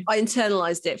same. I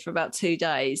internalized it for about 2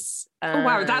 days. Oh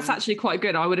wow, that's actually quite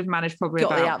good. I would have managed probably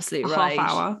got about the absolute half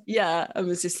hour. Yeah, and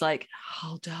was just like,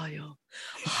 how dare you?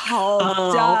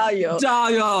 How dare you?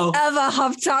 Dare you ever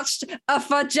have touched a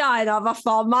vagina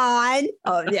before mine?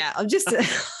 Oh yeah, I'm just a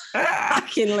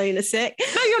fucking lunatic.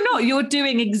 No, you're not. You're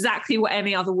doing exactly what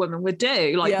any other woman would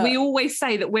do. Like we always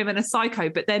say that women are psycho,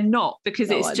 but they're not because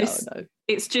it's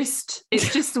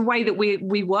just the way that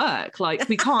we work. Like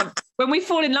we can't. When we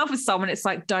fall in love with someone, it's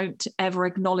like, don't ever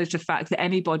acknowledge the fact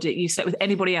that you slept with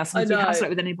anybody else. And if you have slept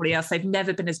with anybody else, they've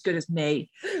never been as good as me.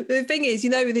 The thing is,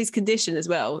 with his condition as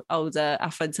well, old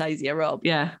aphantasia Rob.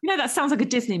 Yeah. That sounds like a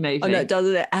Disney movie. I know,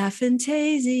 doesn't it?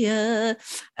 Aphantasia,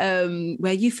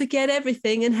 where you forget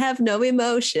everything and have no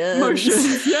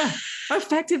emotions. Yeah.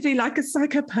 Effectively like a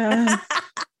psychopath.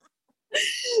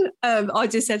 I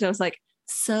just said, I was like,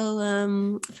 so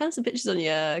I found some pictures on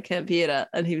your computer.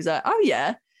 And he was like, oh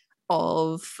yeah,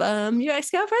 of your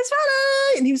ex-girlfriend's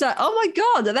family. And he was like, oh my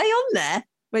God, are they on there? I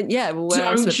went, yeah, well, where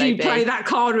else would they be? Don't you play that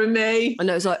card with me. And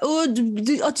I was like, oh, I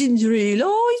didn't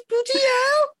realise, bloody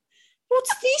hell.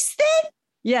 What's this then?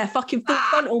 Yeah, fucking full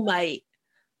frontal, mate.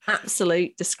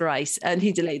 Absolute disgrace. And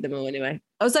he deleted them all anyway.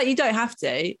 I was like, you don't have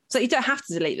to. So you don't have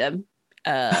to delete them.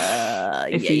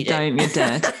 If you don't, you're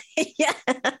dead. Yeah.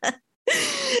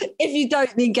 If you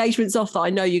don't, the engagement's off. That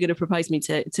I know you're going to propose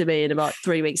to me in about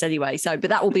 3 weeks anyway. So, but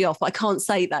that will be off. I can't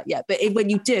say that yet. But when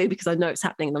you do, because I know it's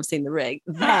happening and I've seen the ring,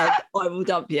 then I will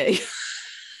dump you.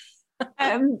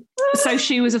 So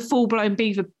she was a full-blown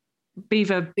beaver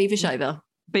shaver.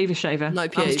 Beaver shaver. No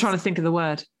pubes. I was trying to think of the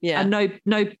word. Yeah. And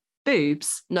no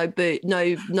boobs. No. What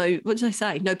did I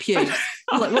say? No pubes.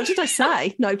 I was like, what did I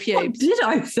say? No pubes. What did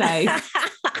I say?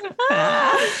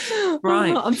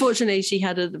 Right. Unfortunately, she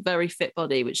had a very fit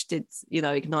body, which did,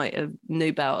 ignite a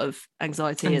new bout of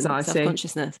anxiety and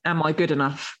self-consciousness. Am I good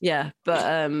enough? Yeah,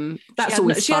 but that's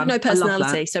always she had no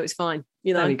personality, so it's fine.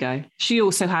 There we go. She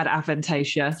also had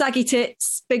aphantasia. Saggy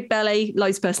tits, big belly,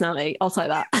 loads of personality. I'll take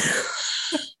that.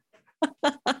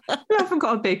 You haven't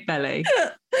got a big belly.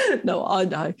 No, I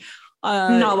know.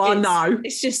 I know.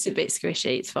 It's just a bit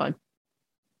squishy. It's fine.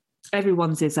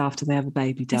 Everyone's is after they have a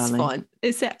baby, darling. It's fine.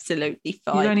 It's absolutely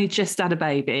fine. You've only just had a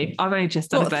baby. I've only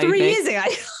just had a baby. 3 years ago?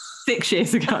 6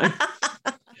 years ago.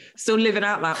 Still living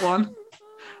out that one.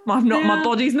 My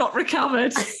body's not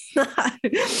recovered.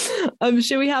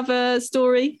 Should we have a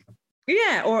story?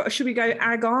 Yeah, or should we go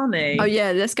agony? Oh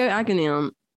yeah, let's go agony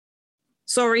on.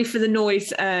 Sorry for the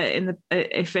noise.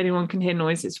 If anyone can hear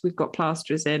noises, we've got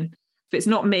plasterers in. If it's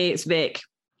not me, it's Vic.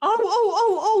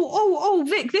 Oh,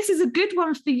 Vic, this is a good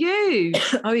one for you.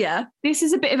 Oh, yeah. This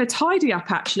is a bit of a tidy up,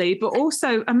 actually, but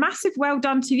also a massive well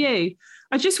done to you.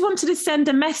 I just wanted to send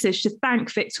a message to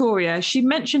thank Victoria. She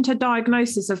mentioned her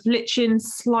diagnosis of lichen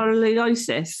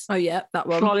sclerosis. Oh, yeah, that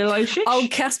one. Sclerosis. Oh,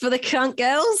 Casper the Cunt,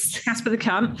 girls. Casper the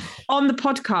Cunt. On the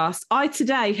podcast, I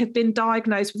today have been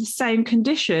diagnosed with the same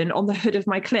condition on the hood of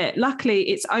my clit. Luckily,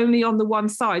 it's only on the one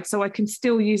side, so I can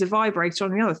still use a vibrator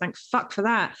on the other. Thank fuck for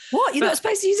that. What? You're not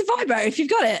supposed to use a vibrator if you've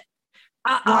got it?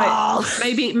 Right.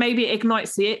 Maybe it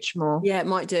ignites the itch more. Yeah, it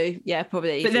might do. Yeah,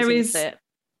 probably. But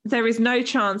there is no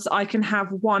chance I can have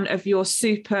one of your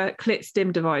super clit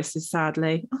stim devices,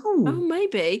 sadly. Oh,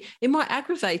 maybe. It might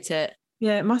aggravate it.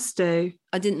 Yeah, it must do.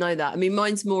 I didn't know that. I mean,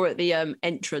 mine's more at the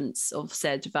entrance of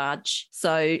said vag.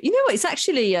 So, you know what? It's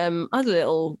actually I had a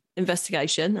little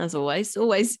investigation, as always on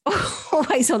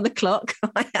the clock.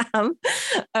 I am.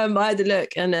 I had a look,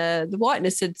 and the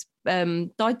whiteness had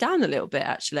died down a little bit,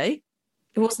 actually.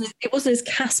 It wasn't as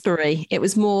Caspery. It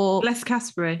was more... Less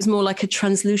Caspery. It was more like a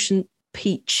translucent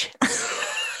peach.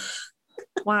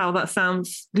 Wow, that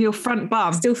sounds... Your front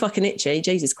bum. Still fucking itchy.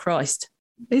 Jesus Christ.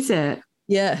 Is it?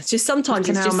 Yeah, it's just sometimes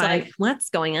it's just mate. like, what's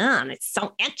going on? It's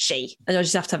so itchy. And I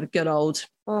just have to have a good old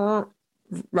rub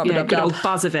it up. Good old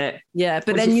buzz of it. Yeah,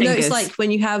 but with then your notice fingers. like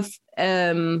when you have,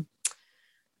 I'm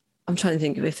trying to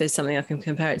think of if there's something I can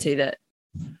compare it to that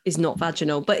is not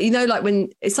vaginal. But like when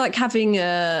it's like having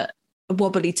a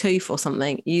wobbly tooth or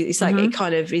something, it's like it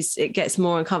kind of is, it gets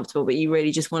more uncomfortable, but you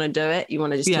really just want to do it. You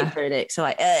want to just keep doing it. So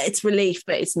like it's relief,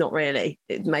 but it's not really.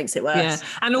 It makes it worse. Yeah.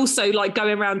 And also like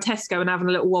going around Tesco and having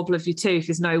a little wobble of your tooth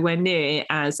is nowhere near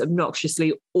as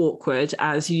obnoxiously awkward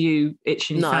as you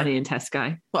itching your fanny in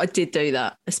Tesco. But I did do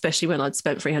that, especially when I'd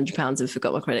spent £300 and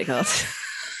forgot my credit card.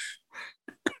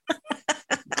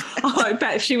 Oh, I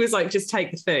bet she was like, just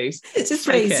take the food. Just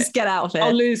please, just get out of it.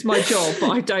 I'll lose my job,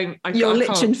 but your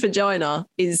lichen vagina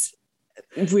is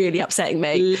really upsetting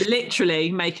me.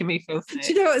 Literally making me feel sick.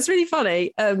 Do you know what? It's really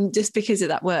funny, just because of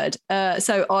that word.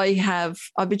 So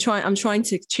I'm trying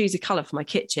to choose a colour for my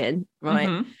kitchen, right?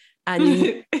 Mm-hmm.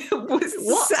 And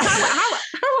what?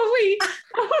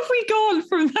 How have we gone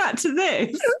from that to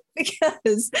this?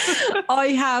 Because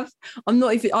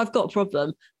I've got a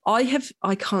problem.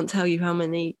 I can't tell you how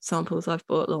many samples I've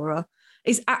bought, Laura.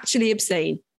 It's actually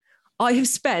obscene. I have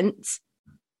spent,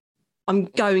 I'm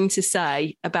going to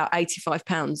say, about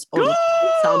 £85 on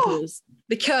samples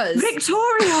because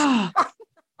Victoria.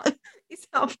 It's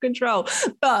out of control.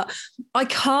 But I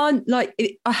can't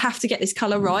I have to get this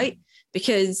colour right,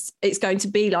 because it's going to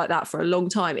be like that for a long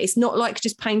time. It's not like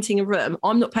just painting a room.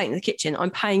 I'm not painting the kitchen.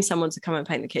 I'm paying someone to come and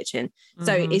paint the kitchen. Mm-hmm.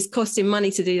 So it's costing money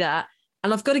to do that.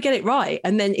 And I've got to get it right.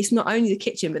 And then it's not only the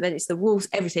kitchen, but then it's the walls,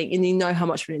 everything. And you know how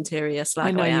much of an interior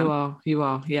slag I am. You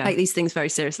are. Yeah. I take these things very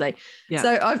seriously. Yeah.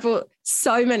 So I bought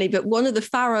so many, but one of the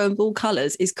farrow and ball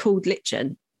colours is called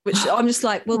lichen, which I'm just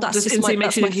like, well, that's just my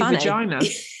fanny. Vagina.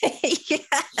 Yeah.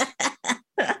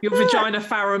 Your vagina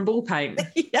farrow and ball paint.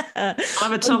 Yeah. I'll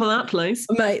have a tub of that, please.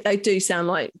 Mate, they do sound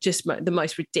like just the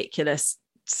most ridiculous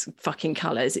fucking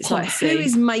colours. It's like, who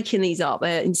is making these up?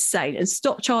 They're insane. And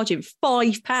stop charging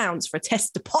 £5 for a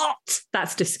tester pot.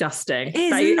 That's disgusting.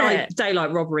 Isn't it?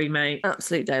 Daylight robbery, mate.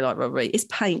 Absolute daylight robbery. It's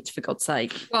paint, for God's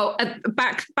sake. Well,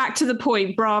 back to the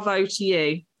point. Bravo to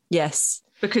you. Yes.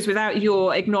 Because without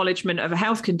your acknowledgement of a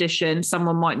health condition,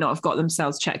 someone might not have got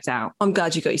themselves checked out. I'm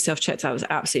glad you got yourself checked out. It was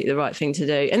absolutely the right thing to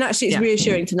do. And actually, it's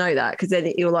reassuring to know that, because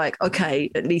then you're like,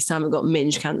 okay, at least I haven't got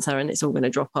minge cancer and it's all going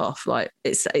to drop off. Like,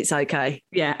 it's okay.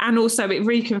 Yeah. And also it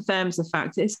reconfirms the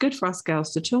fact that it's good for us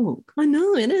girls to talk. I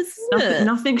know, it is.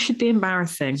 Nothing should be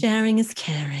embarrassing. Sharing is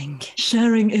caring.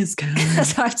 Sharing is caring.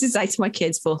 That's what I have to say to my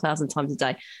kids 4,000 times a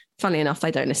day. Funnily enough, they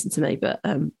don't listen to me, but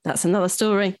that's another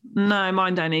story. No,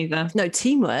 mine don't either. No,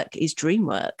 teamwork is dream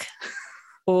work.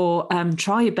 Or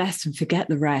try your best and forget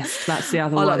the rest. That's the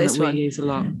other one that we use a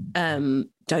lot.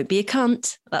 Don't be a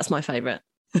cunt. That's my favourite.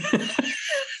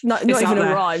 not even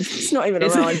a rhyme. It's not even a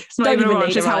rhyme. It's not even a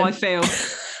rhyme, just how I feel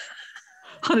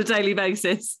on a daily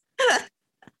basis.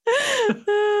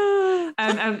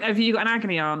 Have you got an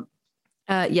agony aunt?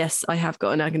 Yes, I have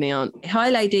got an agony aunt. Hi,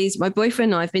 ladies. My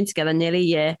boyfriend and I have been together nearly a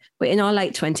year. We're in our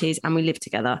late 20s and we live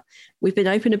together. We've been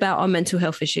open about our mental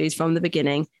health issues from the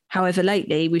beginning. However,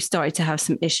 lately we've started to have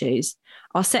some issues.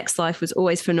 Our sex life was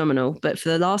always phenomenal, but for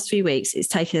the last few weeks, it's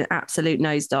taken an absolute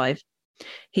nosedive.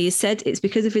 He has said it's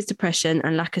because of his depression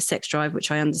and lack of sex drive,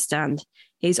 which I understand.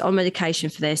 He's on medication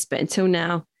for this, but until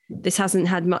now, this hasn't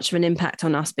had much of an impact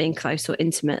on us being close or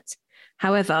intimate.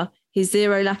 However, his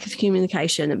zero lack of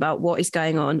communication about what is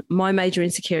going on, my major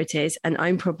insecurities and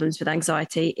own problems with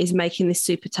anxiety is making this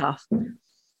super tough.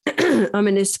 I'm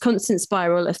in this constant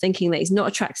spiral of thinking that he's not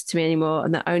attracted to me anymore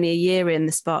and that only a year in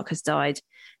the spark has died.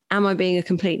 Am I being a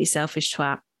completely selfish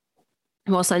twat?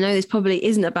 Whilst I know this probably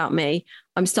isn't about me,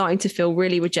 I'm starting to feel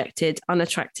really rejected,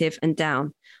 unattractive and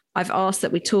down. I've asked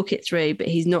that we talk it through, but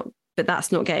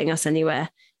that's not getting us anywhere.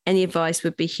 Any advice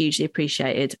would be hugely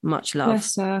appreciated. Much love.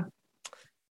 Yes, sir.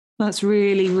 That's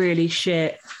really, really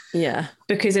shit. Yeah.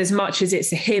 Because as much as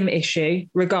it's a him issue,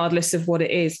 regardless of what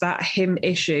it is, that him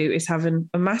issue is having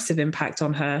a massive impact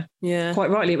on her. Yeah.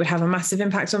 Quite rightly, it would have a massive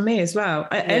impact on me as well.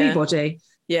 Anybody,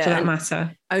 for that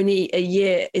matter. Only a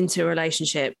year into a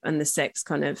relationship and the sex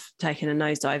kind of taking a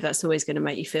nosedive, that's always going to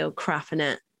make you feel crap,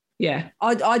 innit? Yeah.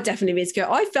 I'd definitely be insecure.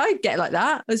 I get like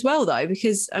that as well, though,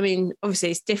 because, I mean,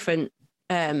 obviously it's different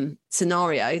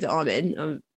scenario that I'm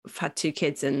in. I've had 2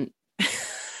 kids and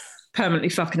permanently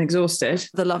fucking exhausted.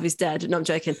 The love is dead. No, I'm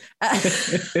joking.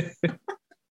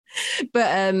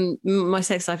 But my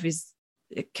sex life is,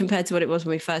 compared to what it was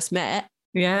when we first met,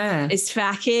 it's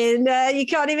fucking, you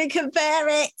can't even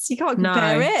compare it. You can't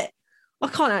compare it. I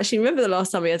can't actually remember the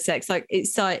last time we had sex. Like it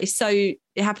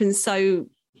happens so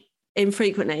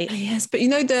infrequently. Yes, but you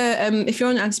know, if you're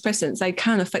on antidepressants, they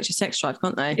can affect your sex drive,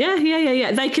 can't they?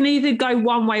 Yeah. They can either go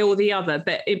one way or the other,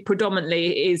 but it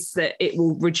predominantly is that it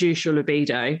will reduce your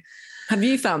libido. Have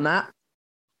you found that?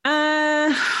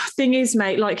 Thing is,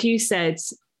 mate, like you said,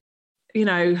 you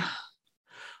know,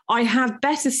 I have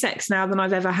better sex now than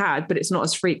I've ever had, but it's not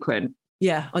as frequent.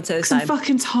 Yeah, I'd say the same. I'm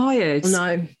fucking tired.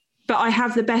 No. But I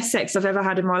have the best sex I've ever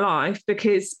had in my life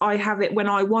because I have it when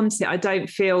I want it. I don't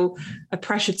feel a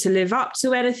pressure to live up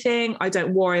to anything. I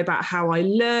don't worry about how I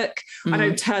look. I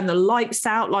don't turn the lights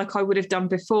out like I would have done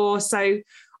before. So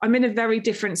I'm in a very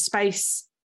different space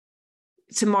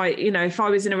to my, you know, if I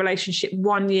was in a relationship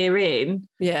 1 year in,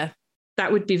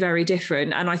 that would be very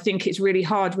different. And I think it's really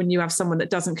hard when you have someone that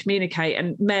doesn't communicate,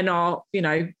 and men are, you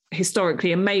know,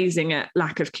 historically amazing at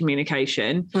lack of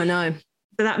communication. I know.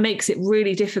 So that makes it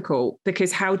really difficult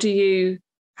because how do you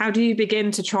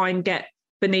begin to try and get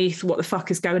beneath what the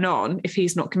fuck is going on if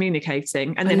he's not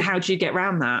communicating? And then how do you get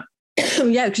around that?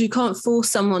 Yeah, because you can't force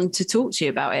someone to talk to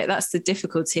you about it. That's the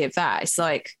difficulty of that. It's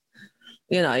like,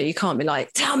 you know, you can't be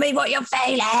like, tell me what you're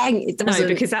feeling. It doesn't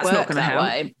because that's not going to help.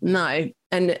 Way. No.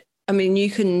 And I mean, you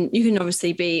can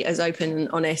obviously be as open and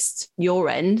honest your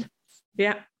end.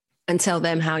 Yeah. And tell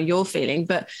them how you're feeling.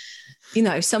 But, you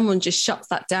know, someone just shuts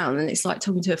that down and it's like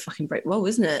talking to a fucking brick wall,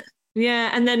 isn't it? Yeah.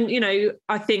 And then, you know,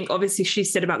 I think obviously she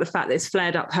said about the fact that it's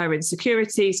flared up her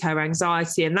insecurities, her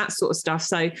anxiety and that sort of stuff.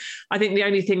 So I think the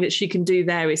only thing that she can do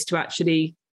there is to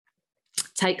actually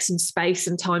take some space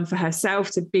and time for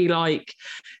herself to be like,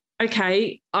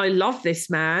 okay, I love this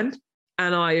man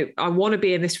and I want to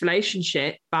be in this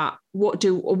relationship, but what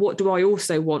do I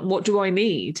also want? What do I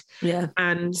need? Yeah.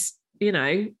 And, you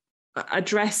know,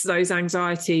 address those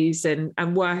anxieties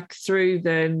and work through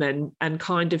them and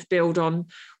kind of build on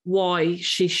why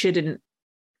she shouldn't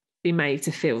be made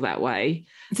to feel that way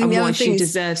and why she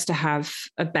deserves to have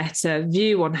a better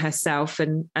view on herself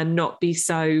and not be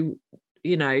so,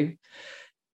 you know,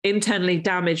 internally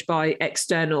damaged by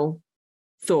external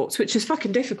thoughts, which is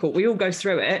fucking difficult. We all go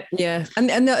through it. Yeah.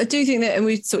 And I do think that, and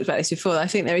we've talked about this before, I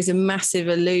think there is a massive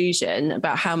illusion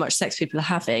about how much sex people are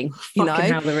having, you know,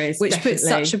 hell there is, which definitely puts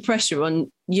such a pressure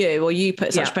on you, or you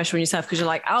put such pressure on yourself because you're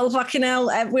like, oh, fucking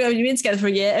hell, we've been together for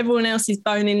a year. Everyone else is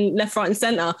boning left, right and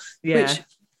centre, which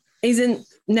isn't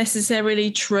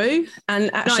necessarily true. And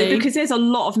actually, no, because there's a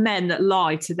lot of men that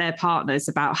lie to their partners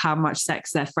about how much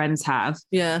sex their friends have.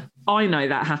 Yeah. I know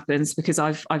that happens because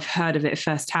I've heard of it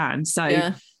firsthand.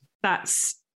 So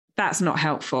that's not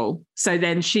helpful. So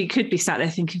then she could be sat there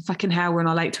thinking, fucking hell, we're in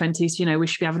our late 20s, you know, we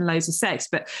should be having loads of sex.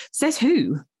 But says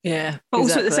who? Yeah. But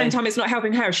also at the same time, it's not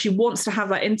helping her. If she wants to have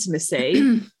that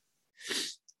intimacy,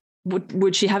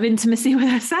 would she have intimacy with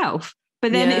herself?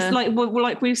 But then it's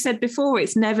like we've said before,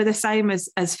 it's never the same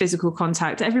as physical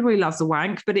contact. Everybody loves a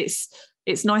wank, but it's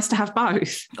nice to have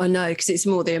both. I know, because it's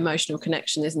more the emotional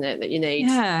connection, isn't it, that you need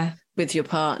with your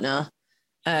partner.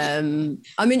 I mean,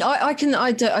 I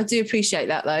do appreciate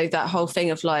that though, that whole thing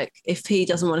of like, if he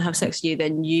doesn't want to have sex with you,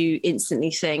 then you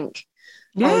instantly think,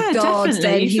 oh God, definitely.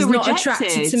 Then he's not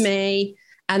attracted to me.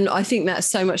 And I think that's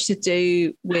so much to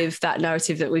do with that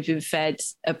narrative that we've been fed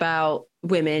about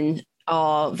women.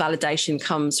 Our validation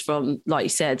comes from, like you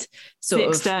said, sort of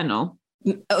external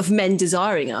of men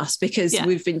desiring us, because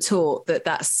we've been taught that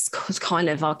that's kind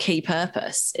of our key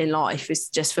purpose in life, is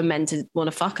just for men to want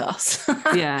to fuck us.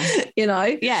 Yeah. You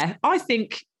know? Yeah. I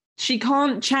think she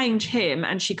can't change him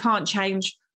and she can't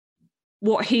change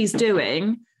what he's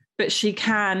doing, but she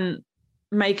can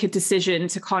make a decision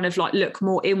to kind of like look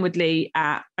more inwardly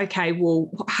at, okay,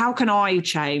 well, how can I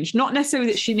change? Not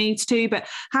necessarily that she needs to, but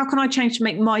how can I change to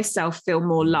make myself feel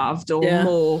more loved or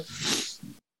more,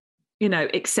 you know,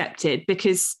 accepted?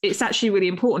 Because it's actually really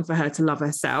important for her to love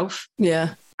herself.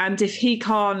 Yeah. And if he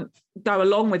can't go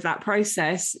along with that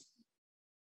process,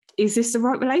 is this the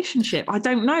right relationship? I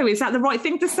don't know. Is that the right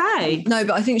thing to say? No,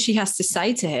 but I think she has to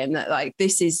say to him that, like,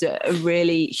 this is a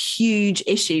really huge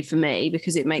issue for me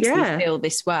because it makes me feel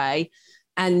this way.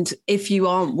 And if you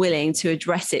aren't willing to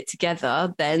address it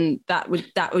together, then that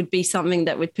would be something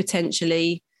that would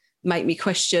potentially make me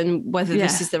question whether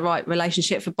this is the right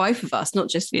relationship for both of us, not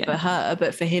just for her,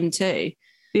 but for him too.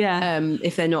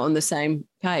 if they're not on the same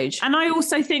page. And I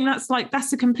also think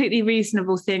that's a completely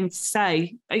reasonable thing to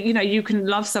say. You know, you can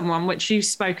love someone, which you've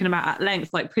spoken about at length,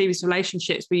 like previous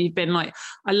relationships where you've been like,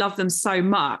 I love them so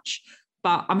much,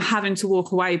 but I'm having to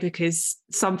walk away because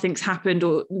something's happened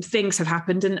or things have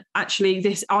happened. And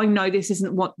actually I know this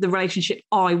isn't what the relationship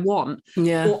I want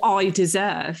or I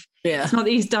deserve. Yeah. It's not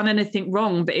that he's done anything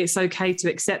wrong, but it's okay to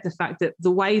accept the fact that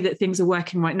the way that things are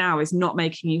working right now is not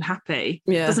making you happy.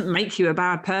 Yeah. It doesn't make you a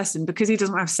bad person because he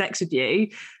doesn't have sex with you.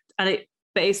 But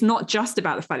it's not just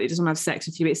about the fact that he doesn't have sex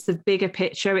with you. It's the bigger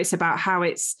picture. It's about how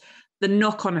it's the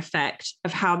knock-on effect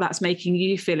of how that's making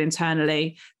you feel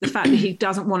internally. The fact that he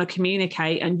doesn't want to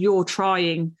communicate and you're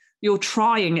trying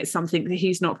at something that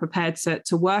he's not prepared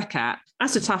to work at.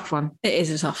 That's a tough one. It is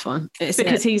a tough one.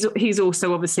 Because he's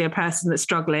also obviously a person that's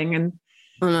struggling, and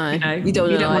I know. You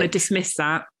don't want to dismiss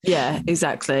that. Yeah,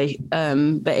 exactly.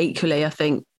 But equally, I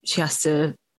think she has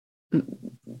to,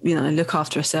 look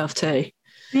after herself too.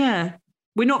 Yeah.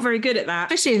 We're not very good at that.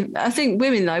 Especially, I think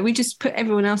women, though, we just put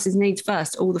everyone else's needs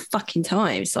first all the fucking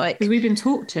time. It's like, because we've been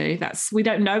taught to. We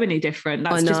don't know any different.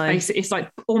 That's just basic. It's like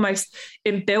almost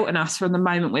inbuilt in us from the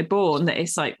moment we're born, that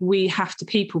it's like we have to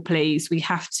people please. We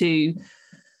have to,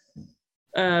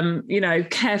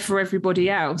 care for everybody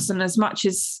else. And as much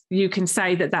as you can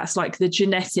say that that's like the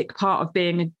genetic part of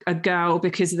being a girl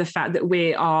because of the fact that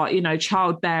we are,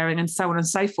 childbearing and so on and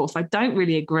so forth, I don't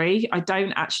really agree. I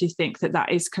don't actually think that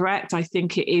is correct. I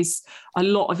think it is, a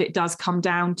lot of it does come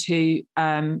down to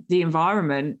the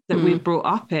environment that we're brought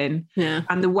up in,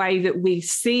 and the way that we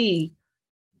see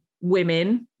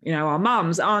women, our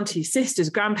mums, aunties, sisters,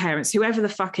 grandparents, whoever the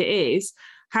fuck it is,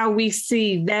 how we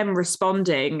see them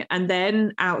responding, and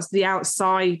then the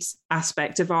outside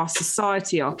aspect of our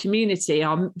society, our community,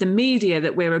 the media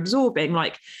that we're absorbing.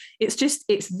 Like, it's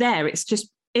there. It's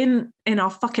just in our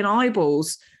fucking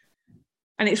eyeballs.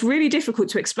 And it's really difficult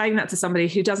to explain that to somebody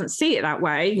who doesn't see it that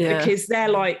way, because they're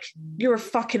like, you're a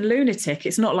fucking lunatic.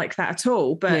 It's not like that at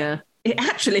all. But it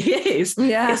actually is.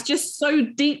 Yeah. It's just so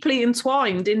deeply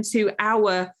entwined into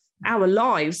our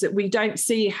lives that we don't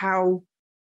see how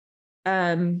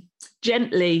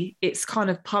gently it's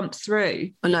kind of pumped through.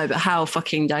 I know, but how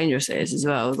fucking dangerous it is as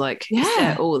well. Like, it's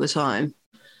there all the time.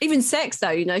 Even sex,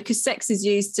 though, because sex is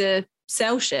used to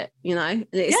sell shit, and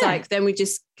it's like, then we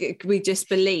just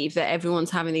believe that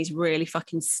everyone's having these really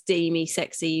fucking steamy,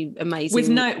 sexy, amazing with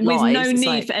no lives.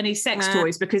 need for any sex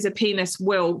toys, because a penis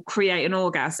will create an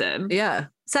orgasm. Yeah.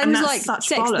 Same as like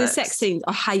the sex scenes.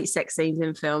 I hate sex scenes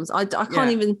in films. I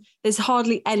can't even, there's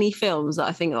hardly any films that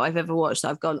I think that I've ever watched that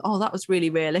I've gone, oh, that was really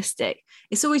realistic.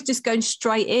 It's always just going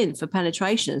straight in for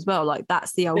penetration as well. Like,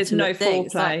 that's the ultimate There's no thing.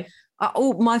 foreplay.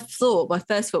 My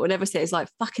first thought whenever I see it is like,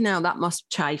 fucking hell, that must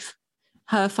chafe.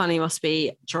 Her fanny must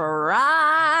be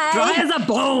dry as a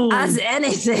bone, as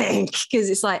anything. Because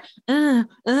it's like, had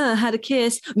a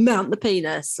kiss, mount the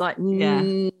penis. Like,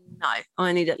 no,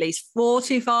 I need at least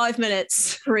 45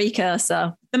 minutes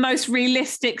precursor. The most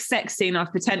realistic sex scene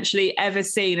I've potentially ever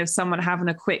seen of someone having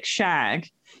a quick shag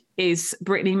is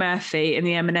Brittany Murphy in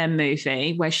the Eminem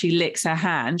movie, where she licks her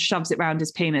hand, shoves it around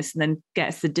his penis, and then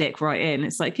gets the dick right in.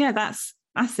 It's like, that's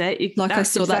it. I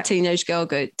saw that teenage girl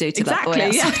do to that boy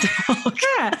outside the park.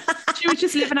 Yeah, she was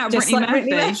just living out Brittany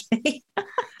Murphy.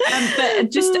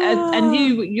 And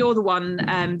you're the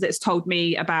one that's told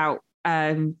me about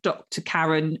Dr.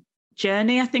 Karen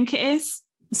Gurney, I think it is.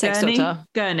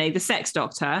 Gurney, the sex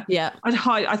doctor. Yeah.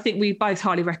 I think we both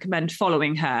highly recommend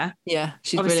following her. Yeah,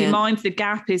 she's obviously brilliant. Mind the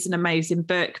Gap is an amazing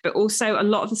book, but also a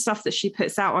lot of the stuff that she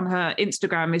puts out on her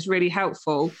Instagram is really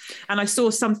helpful. And I saw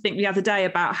something the other day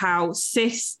about how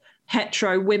cis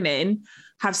hetero women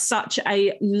have such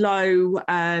a low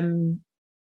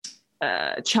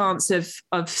chance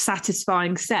of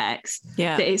satisfying sex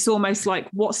that it's almost like,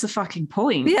 what's the fucking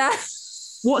point? Yeah.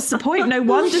 What's the point? No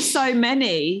wonder so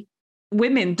many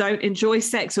women don't enjoy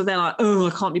sex, or they're like, oh,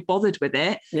 I can't be bothered with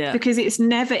it, because it's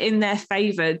never in their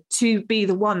favor to be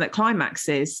the one that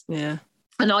climaxes. Yeah.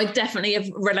 And I definitely have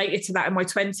related to that in my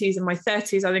 20s and my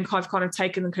 30s. I think I've kind of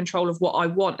taken the control of what I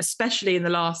want, especially in the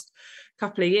last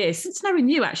couple of years. Since knowing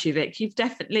you, actually, Vic, you've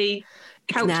definitely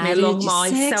helped me along my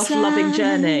self-loving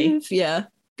journey. Yeah.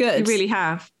 Good. You really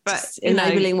have. But just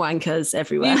enabling wankers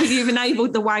everywhere. You've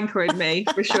enabled the wanker in me,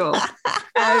 for sure.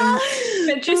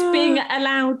 But just being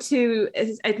allowed to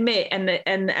admit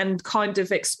and kind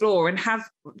of explore and have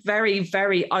very,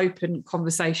 very open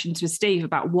conversations with Steve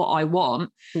about what I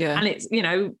want. Yeah. And it's,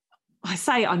 I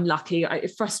say I'm lucky.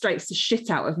 It frustrates the shit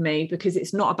out of me because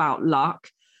it's not about luck.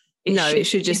 It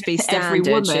should just be standard, every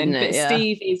woman. shouldn't it? But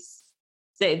Steve is,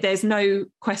 there's no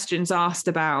questions asked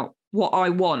about what I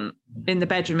want in the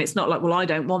bedroom. It's not like, well, I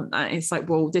don't want that. It's like,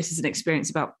 well, this is an experience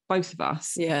about both of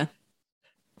us. Yeah.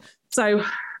 So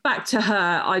back to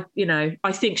her, I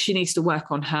think she needs to work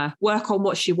on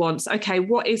what she wants. Okay,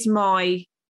 where am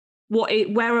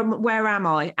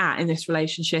I at in this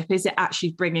relationship? Is it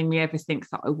actually bringing me everything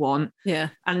that I want? Yeah.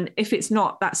 And if it's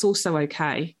not, that's also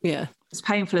okay. Yeah. As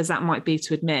painful as that might be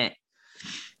to admit.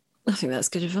 I think that's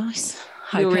good advice.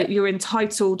 You're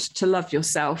entitled to love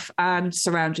yourself and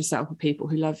surround yourself with people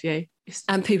who love you.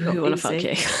 And people who want to fuck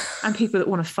you. And people that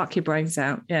want to fuck your brains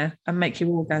out, yeah, and make you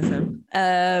orgasm.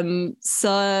 So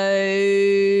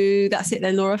that's it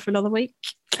then, Laura, for another week.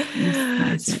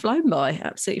 It's flown by,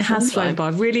 absolutely. It has flown by.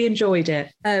 I've really enjoyed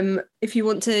it. If you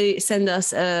want to send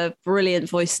us a brilliant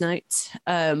voice note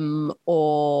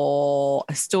or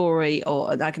a story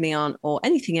or an agony aunt or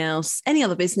anything else, any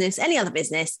other business,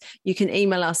 you can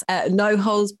email us at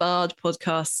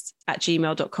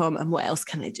noholesbarredpodcast@gmail.com. And what else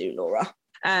can they do, Laura?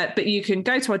 But you can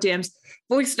go to our DMs,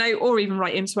 voice note, or even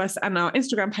write into us. And our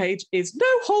Instagram page is No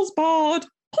Holes Barred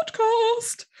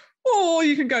Podcast. Or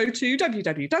you can go to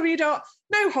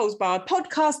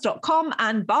www.noholesbarredpodcast.com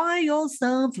and buy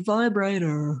yourself a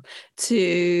vibrator.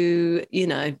 To,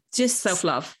 just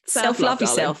self-love. Self-love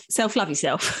yourself. Self-love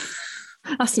yourself.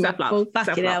 That's self-love.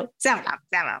 Fucking hell. Self-love.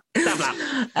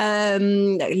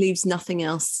 That leaves nothing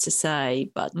else to say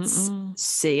but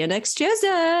see you next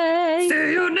Tuesday.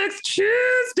 See you next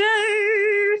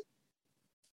Tuesday.